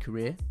your own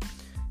career.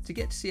 To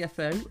get to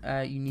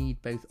CFO, you need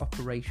both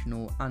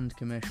operational and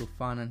commercial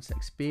finance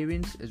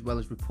experience, as well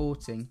as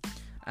reporting.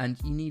 And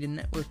you need a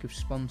network of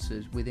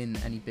sponsors within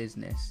any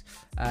business.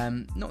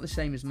 Not the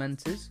same as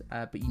mentors,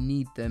 but you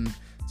need them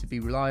to be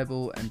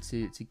reliable and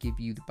to give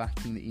you the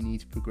backing that you need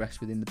to progress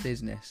within the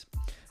business.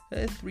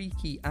 Her 3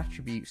 key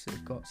attributes that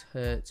have got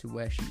her to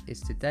where she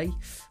is today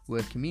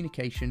were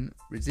communication,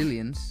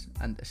 resilience,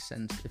 and a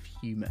sense of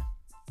humour.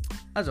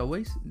 As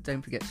always,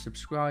 don't forget to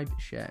subscribe,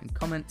 share and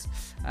comment.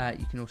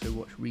 You can also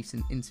watch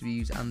recent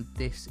interviews and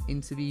this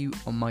interview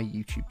on my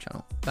YouTube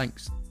channel.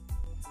 Thanks.